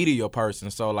 I'm a media person,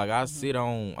 so like I'm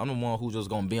the one who's just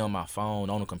gonna be on my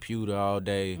phone, on the computer all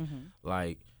day.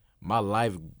 Like my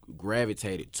life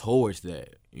gravitated towards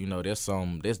that.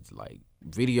 There's like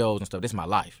videos and stuff. That's my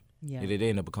life. Yeah. It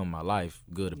ended up becoming my life,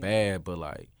 good or bad, but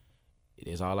like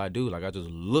That's all I do. Like, I just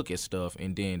look at stuff,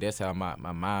 and then that's how my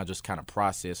mind just kind of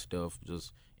process stuff,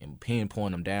 just and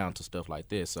pinpoint them down to stuff like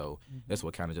this. So that's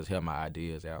what kind of just helped my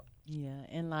ideas out. Yeah,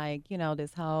 and like, you know,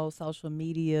 this whole social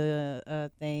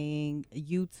media thing,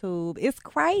 YouTube, it's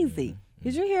crazy.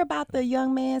 Did you hear about the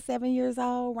young man, 7 years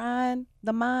old, Ryan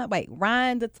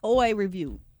the toy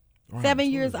review?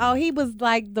 7 years old. He was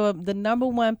like the number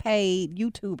one paid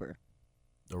YouTuber.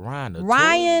 Ryan,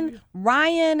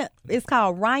 it's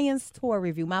called Ryan's Toy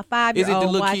Review. My 5-year-old. Is it the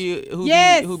little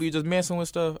kid who be just messing with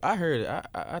stuff? I heard it.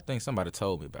 I think somebody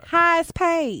told me about it. Highest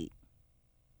paid.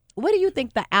 What do you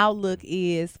think the outlook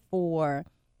is for,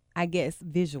 I guess,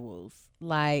 visuals,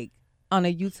 like on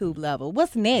a YouTube level?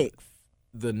 What's next?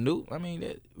 Visuals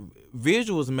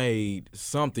made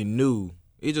something new.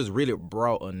 It just really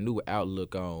brought a new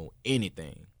outlook on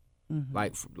anything. Mm-hmm.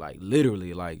 Like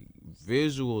literally, like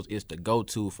visuals is the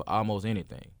go-to for almost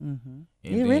anything. Mm-hmm.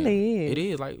 It really is. It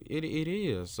is like it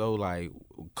is. So like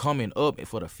coming up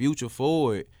for the future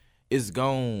forward, it's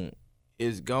gon'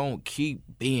 keep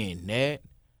being that.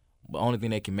 The only thing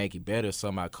that can make it better is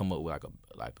somehow come up with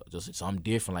like just something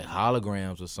different, like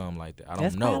holograms or something like that. I don't know.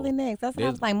 That's probably next. That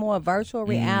sounds like more virtual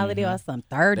reality or some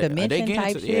third dimension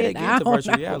type shit. Yeah, they get into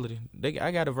virtual reality.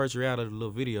 I got a virtual reality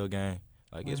little video game.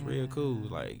 Like it's real cool.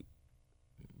 Like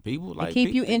people like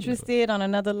keep you interested on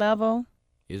another level.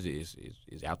 It's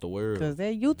out the world. Because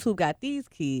YouTube got these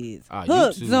kids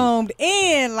hooked, zoomed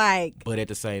in, like. But at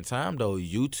the same time though,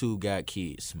 YouTube got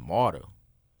kids smarter.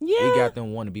 Yeah, it got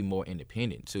them want to be more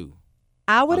independent too.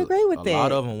 I would agree with that. A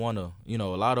lot of them want to, a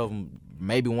lot of them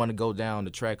maybe want to go down the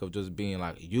track of just being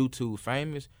like YouTube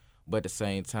famous, but at the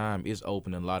same time, it's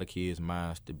opening a lot of kids'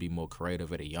 minds to be more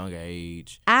creative at a younger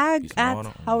age. I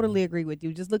totally agree with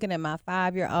you. Just looking at my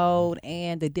 5-year-old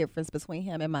and the difference between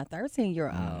him and my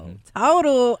 13-year-old.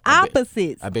 Total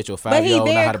opposites. I bet your 5-year-old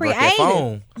know how to break that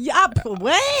phone.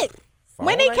 What?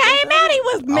 When he came out, he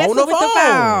was messing with the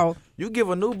phone. You give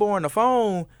a newborn the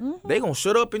phone, they going to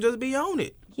shut up and just be on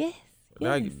it. Yes.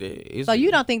 So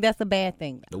you don't think that's a bad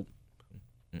thing? Nope.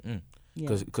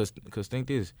 Because think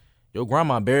this, your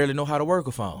grandma barely know how to work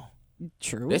a phone.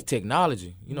 True. That's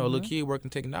technology. A little kid working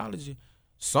technology.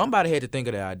 Somebody had to think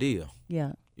of the idea.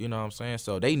 Yeah. You know what I'm saying?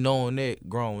 So they knowing that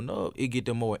growing up, it get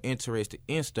them more interested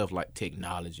in stuff like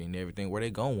technology and everything where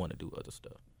they going to want to do other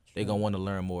stuff. They going to want to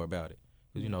learn more about it.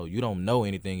 Because, you don't know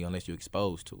anything unless you're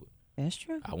exposed to it. That's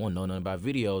true. I won't know nothing about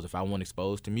videos if I wasn't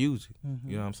exposed to music.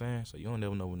 You know what I'm saying? So you don't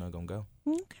never know where I'm going to go.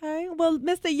 Okay. Well,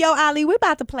 Mr. Yo Ali, we're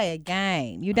about to play a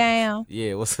game. You down?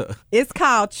 Yeah, what's up? It's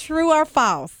called True or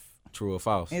False. True or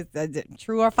false? It's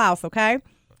true or false, okay?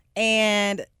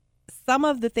 And some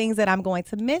of the things that I'm going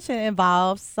to mention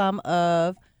involve some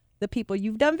of the people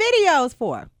you've done videos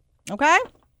for, okay?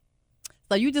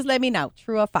 So you just let me know,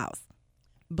 true or false.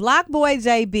 Block Boy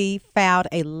JB filed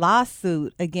a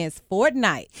lawsuit against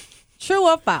Fortnite. True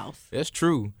or false? That's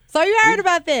true. So you heard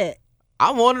about that?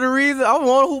 I'm one of the reasons. I'm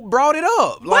one who brought it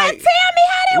up. What? Tell me how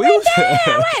that went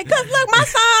down. Wait, because look, my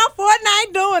song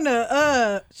Fortnite doing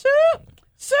the shoot.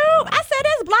 I said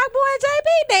that's Block Boy JB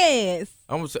dance.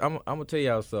 I'm gonna tell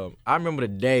y'all something. I remember the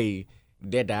day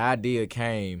that the idea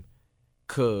came,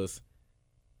 cause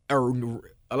a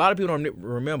lot of people don't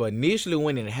remember initially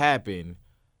when it happened.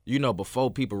 Before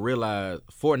people realized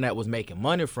Fortnite was making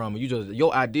money from it,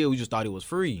 your idea, you just thought it was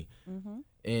free.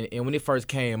 And when it first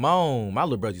came on, my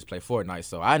little brother used to play Fortnite,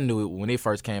 so I knew it when it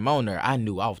first came on there. I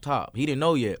knew off top. He didn't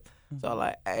know yet. So I was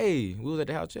like, hey, we was at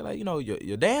the house, like,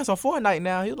 your dance on Fortnite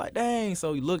now. He was like, dang.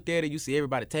 So you looked at it, you see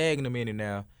everybody tagging them in it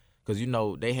now. Because,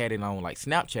 they had it on, like,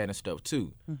 Snapchat and stuff,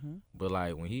 too. But,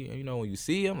 like, when when you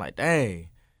see him, like, dang.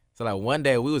 So, like, one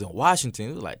day we was in Washington.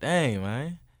 We was like, dang,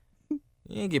 man.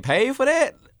 You didn't get paid for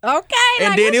that? Okay.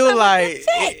 And then it was like,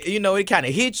 it kind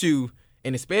of hit you.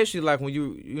 And especially, like, when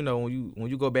when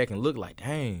you go back and look, like,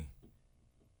 dang.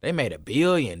 They made $1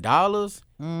 billion,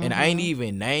 and I ain't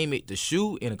even name it to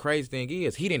shoot. And the crazy thing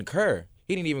is, he didn't care.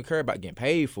 He didn't even care about getting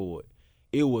paid for it.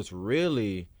 It was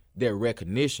really their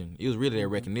recognition. It was really their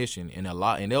recognition, and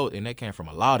that came from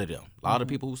a lot of them. A lot of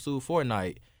people who sued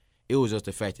Fortnite. It was just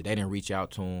the fact that they didn't reach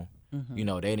out to them.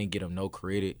 They didn't get them no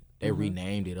credit. They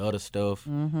renamed it other stuff.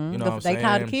 You know what I'm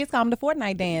saying? The kids call them the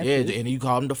Fortnite dances. Yeah, and you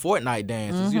call them the Fortnite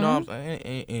dances. You know what I'm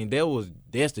saying? And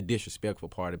that's the disrespectful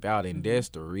part about it, and that's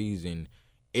the reason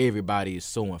everybody is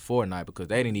suing Fortnite, because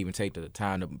they didn't even take the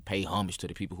time to pay homage to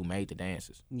the people who made the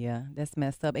dances. Yeah, that's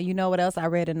messed up. And you know what else I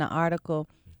read in the article?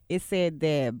 It said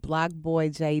that Block Boy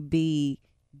JB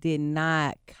did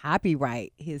not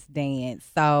copyright his dance.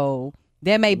 So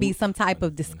there may be some type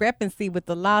of discrepancy with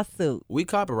the lawsuit. We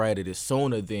copyrighted it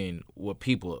sooner than what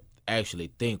people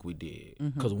actually think we did.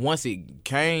 Because once it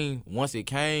came,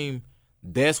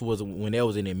 That was when they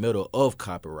was in the middle of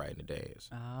copyrighting the dance.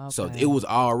 Oh, So okay. it was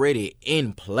already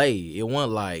in play. It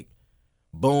wasn't like,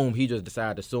 boom, he just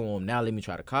decided to sue him. Now let me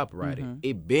try to copyright it.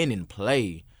 It been in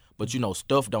play, but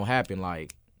stuff don't happen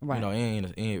like Right. it ain't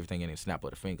everything ain't a snap of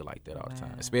the finger like that all the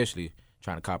time. Especially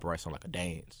trying to copyright something like a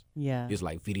dance. Yeah. It's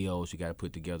like videos you got to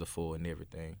put together for and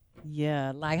everything.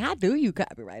 Yeah. Like, how do you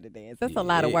copyright a dance? That's a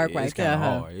lot of work right It's there, kind of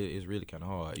huh? hard. It's really kind of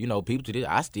hard. People to this,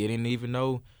 I still didn't even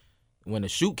know when the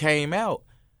shoot came out.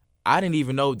 I didn't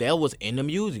even know that was in the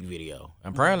music video.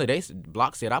 Apparently,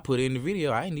 Block said I put it in the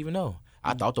video. I didn't even know.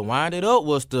 I thought the Wind It Up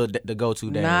was the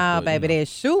go-to dance. Nah, but, baby, that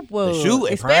shoot was. The shoot,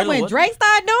 Especially apparently when Drake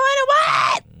started doing it,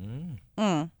 what?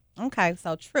 Mm. Okay,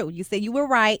 so true. You said you were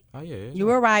right. Oh yeah, it's You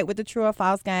were right with the true or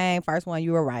false game. First one,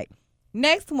 you were right.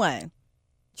 Next one,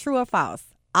 true or false?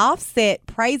 Offset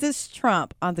praises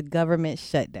Trump on the government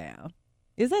shutdown.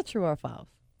 Is that true or false?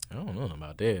 I don't know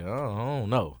about that. I don't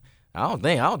know. I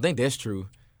don't think that's true.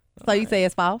 So you say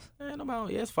it's false?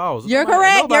 It's false. You're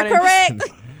correct. You're correct.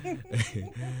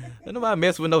 Ain't nobody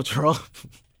mess with no Trump.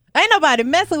 Ain't nobody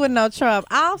messing with no Trump.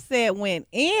 Offset went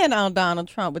in on Donald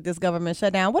Trump with this government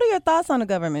shutdown. What are your thoughts on the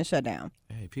government shutdown?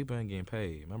 Hey, people ain't getting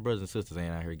paid. My brothers and sisters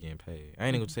ain't out here getting paid. I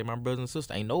ain't even gonna say my brothers and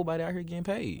sisters. Ain't nobody out here getting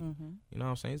paid. You know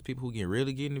what I'm saying? It's people who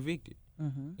really getting evicted.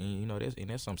 And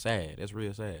that's something sad. That's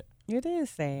real sad. It is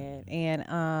sad.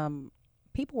 And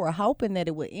people were hoping that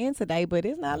it would end today, but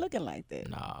it's not looking like that.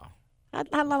 Nah.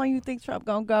 How long you think Trump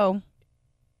gonna go?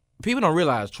 People don't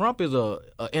realize Trump is a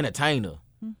entertainer.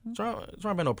 Trump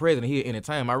ain't no president. He an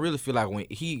entertainer. I really feel like when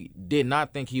he did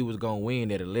not think he was gonna win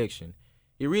that election,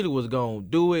 he really was gonna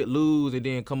do it, lose, and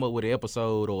then come up with an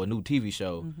episode or a new TV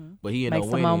show. But he ended Make up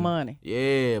some winning. more money.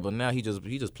 Yeah, but now he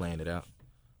just playing it out.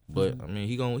 But I mean,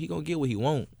 he gonna get what he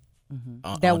want.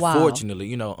 That wild.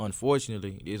 Unfortunately,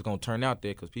 it's gonna turn out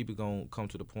there because people gonna come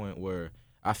to the point where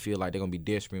I feel like they're gonna be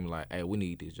desperate, like, hey, we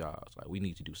need these jobs. Like, we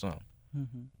need to do something.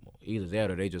 Either that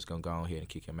or they just gonna go ahead and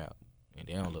kick him out. And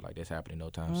they don't look like that's happening no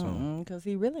time soon. Because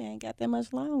he really ain't got that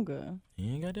much longer.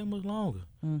 He ain't got that much longer.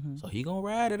 So he gonna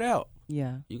ride it out.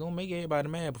 Yeah. He gonna make everybody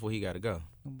mad before he gotta go.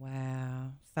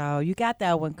 Wow. So you got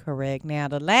that one correct. Now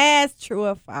the last true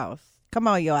or false. Come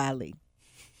on, Yo Ali.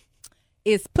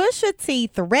 Is Pusha T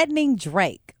threatening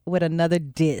Drake with another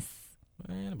diss?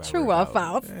 True or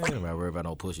false? Ain't nobody worried about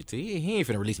no Pusha T. He ain't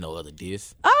finna release no other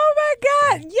diss. Oh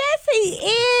my God. Yes, he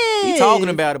is. He talking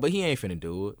about it, but he ain't finna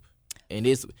do it. And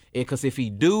it's because if he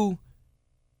do,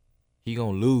 he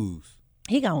gonna lose.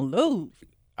 He gonna lose.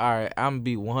 All right, I'm gonna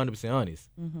be 100% honest.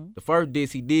 The first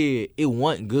diss he did, it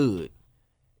wasn't good.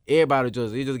 Everybody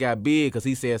it just got big because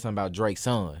he said something about Drake's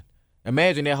son.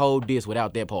 Imagine that whole diss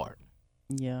without that part.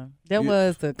 Yeah. That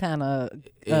was the kind of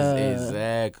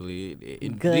exactly.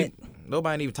 good.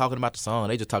 Nobody ain't even talking about the song.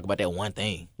 They just talk about that one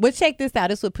thing. But check this out.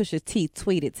 This is what Pusha T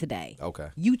tweeted today. Okay.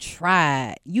 You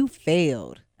tried. You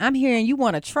failed. I'm hearing you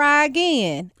want to try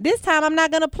again. This time I'm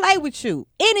not gonna play with you.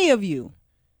 Any of you.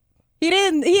 He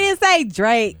didn't say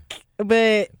Drake,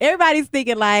 but everybody's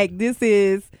thinking like this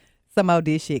is some old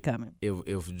diss shit coming.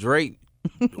 If Drake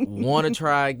want to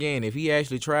try again, if he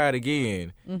actually tried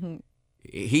again,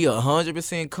 he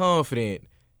 100% confident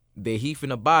that he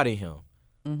finna body him.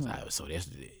 So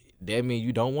that means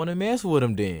you don't want to mess with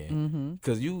him then,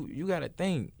 because you gotta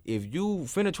think if you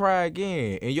finna try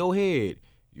again in your head.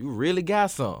 You really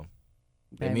got something.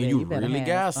 That mean you really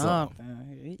got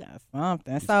something. You got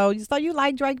something. So you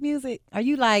like Drake music? Are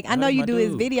you like? I know you do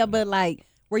his video, but like,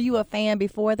 were you a fan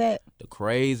before that? The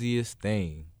craziest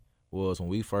thing was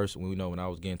when I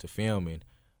was getting to filming,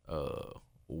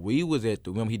 we was at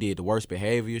when he did the Worst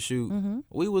Behavior shoot.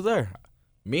 We was there.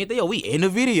 Me and Theo, we in the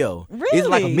video. Really? It's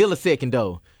like a millisecond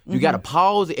though. You gotta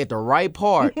pause it at the right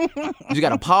part. You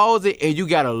gotta pause it and you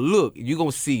gotta look. You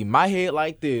gonna see my head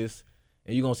like this.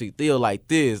 And you gonna see Theo like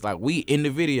this, like we in the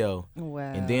video.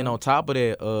 Wow. And then on top of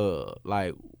that,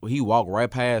 like he walked right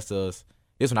past us.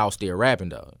 This when I was still rapping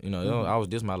though.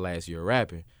 This my last year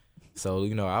rapping. So,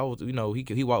 I was,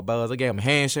 he walked by us. I gave him a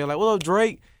handshake, like, what up,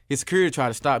 Drake? His security tried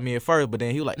to stop me at first, but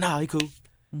then he was like, nah, he cool.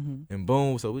 And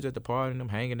boom, so we was at the party and them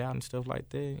hanging out and stuff like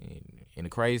that. And the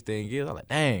crazy thing is, I was like,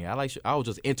 dang, I was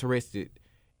just interested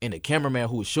in the cameraman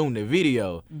who was shooting the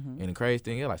video. And the crazy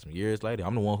thing is, like some years later,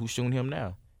 I'm the one who's shooting him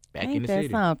now. Back in the city.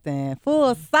 Ain't that something?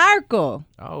 Full circle.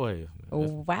 Always.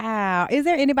 Wow. Is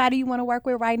there anybody you want to work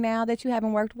with right now that you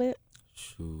haven't worked with?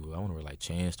 Shoot, I want to work like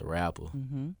Chance the Rapper.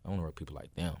 I want to work with people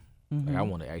like them. Like I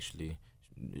want to actually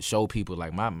show people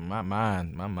like my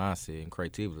mindset and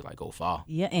creativity like go far.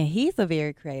 Yeah, and he's a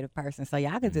very creative person, so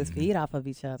y'all could just feed off of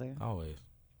each other. Always.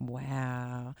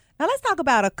 Wow. Now let's talk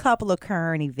about a couple of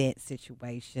current event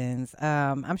situations.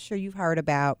 I'm sure you've heard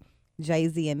about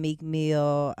Jay-Z and Meek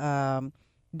Mill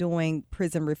doing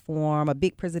prison reform, a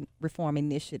big prison reform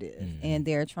initiative. And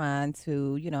they're trying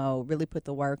to, really put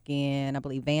the work in. I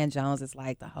believe Van Jones is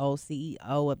like the whole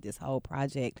CEO of this whole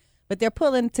project. But they're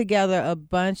pulling together a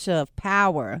bunch of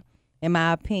power, in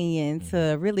my opinion,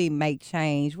 to really make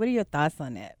change. What are your thoughts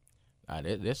on that?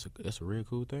 That's a real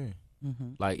cool thing.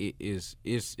 Like it's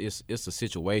a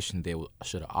situation that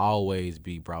should always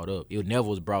be brought up. It never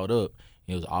was brought up.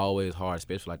 It was always hard,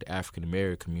 especially like the African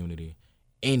American community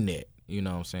in that. You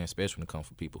know what I'm saying? Especially when it comes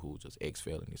from people who just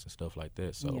ex-felonies and stuff like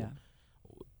that. So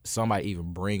somebody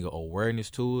even bring awareness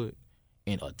to it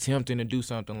and attempting to do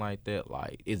something like that,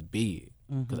 like, it's big.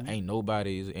 Because ain't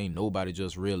nobody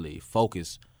just really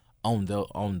focused on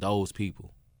those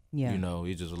people. Yeah.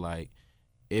 It's just like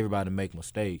everybody make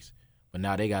mistakes, but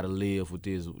now they got to live with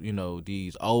this.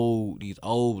 These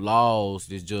old laws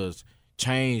that's just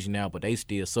changed now, but they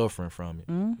still suffering from it.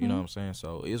 You know what I'm saying?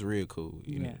 So it's real cool.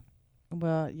 Yeah.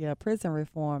 Well, prison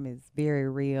reform is very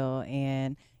real,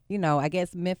 and I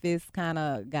guess Memphis kind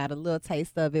of got a little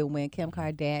taste of it when Kim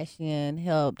Kardashian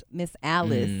helped Miss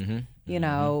Alice,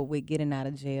 with getting out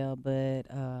of jail. But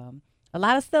a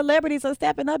lot of celebrities are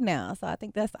stepping up now, so I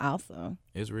think that's awesome.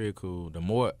 It's real cool. The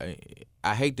more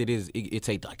I hate that it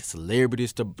takes like the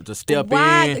celebrities to step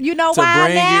in. You know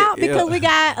why now? Because we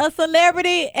got a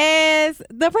celebrity as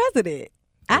the president.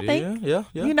 I think. Yeah.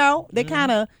 They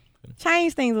kind of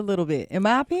change things a little bit, in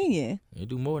my opinion. It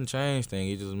do more than change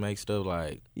things. It just makes stuff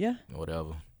like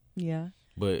whatever. Yeah.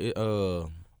 But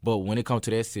when it comes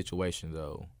to that situation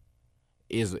though,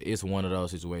 it's one of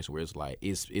those situations where it's like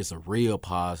it's a real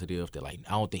positive that, like,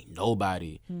 I don't think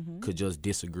nobody could just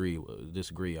disagree. I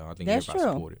think that's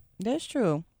everybody support it. That's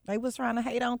true. They was trying to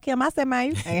hate on Kim. I said, man,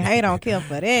 you can't hate on Kim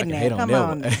for that now. Come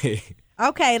on.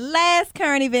 Okay, last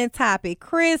current event topic,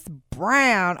 Chris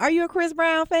Brown. Are you a Chris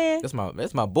Brown fan?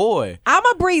 That's my boy. I'm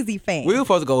a Breezy fan. We were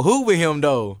supposed to go hoop with him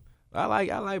though. I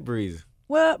like Breezy.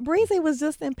 Well, Breezy was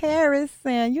just in Paris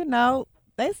and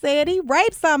they said he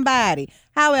raped somebody.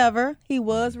 However, he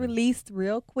was released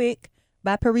real quick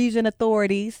by Parisian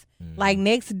authorities, like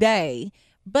next day.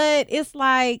 But it's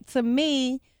like, to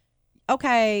me,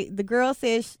 okay, the girl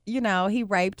says, he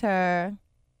raped her.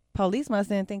 Police must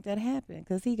didn't think that happened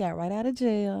because he got right out of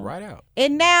jail. Right out.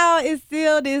 And now it's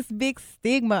still this big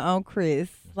stigma on Chris.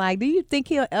 Like, do you think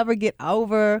he'll ever get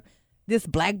over this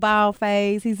blackball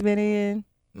phase he's been in?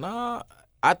 Nah,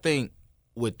 I think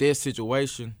with this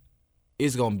situation,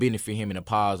 it's going to benefit him in a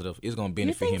positive. It's going to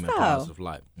benefit him in a positive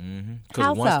light.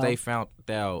 Because once they found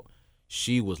out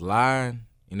she was lying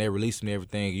and they released him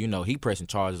everything, he pressing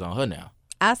charges on her now.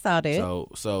 I saw that.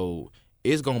 So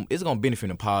it's gonna benefit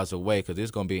in a positive way because it's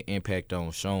gonna be an impact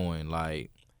on showing, like,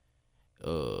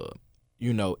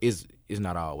 it's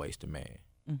not always the man.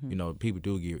 People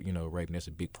do get rape, and that's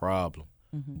a big problem.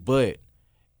 But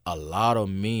a lot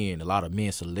of men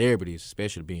celebrities,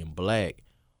 especially being black,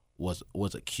 was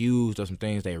accused of some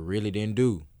things they really didn't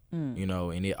do.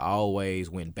 And it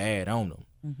always went bad on them.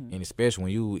 And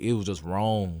especially when it was just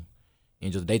wrong,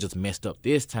 and they just messed up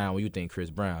this time. When you think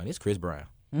Chris Brown, it's Chris Brown.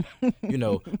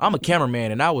 I'm a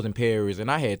cameraman and I was in Paris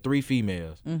and I had 3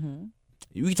 females.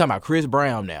 You talking about Chris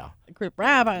Brown now? Chris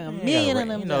Brown by a million of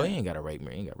them. He ain't got to rape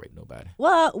me. He ain't got to rape nobody.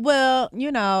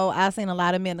 Well, I've seen a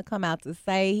lot of men to come out to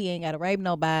say he ain't got to rape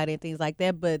nobody and things like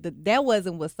that. But that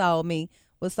wasn't what sold me.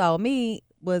 What sold me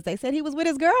was they said he was with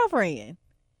his girlfriend.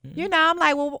 I'm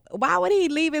like, well, why would he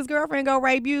leave his girlfriend, go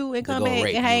rape you, and come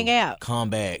back and hang out? Come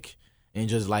back and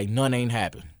just like none ain't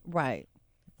happened. Right.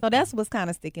 So that's what's kind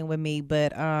of sticking with me.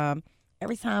 But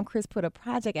every time Chris put a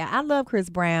project out, I love Chris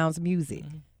Brown's music.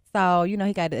 So,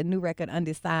 he got a new record,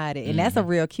 Undecided, and that's a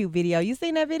real cute video. You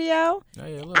seen that video? Oh,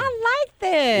 yeah, look. I like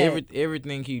that.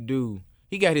 Everything he do,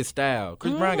 he got his style.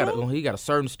 Chris Brown got a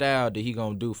certain style that he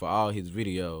gonna do for all his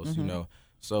videos,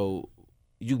 So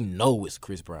it's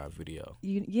Chris Brown video.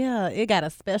 It got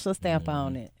a special stamp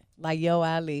on it. Like Yo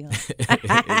Ali.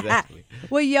 Exactly.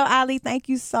 Well, Yo Ali, thank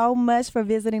you so much for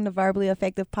visiting the Verbally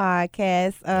Effective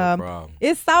Podcast. No problem.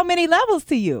 It's so many levels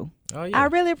to you. Oh, yeah. I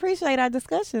really appreciate our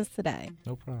discussions today.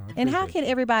 No problem. And how can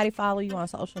everybody follow you on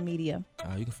social media?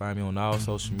 You can find me on all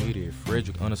social media.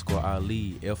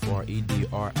 Frederick_Ali,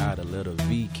 FREDRI, the letter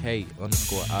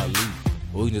VK_Ali.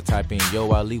 Or you can just type in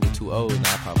Yo Ali with 2 O's and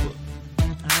I'll pop up.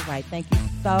 All right. Thank you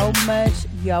so much,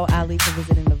 Yo Ali, for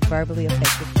visiting the Verbally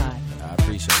Effective Podcast. I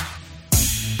appreciate you.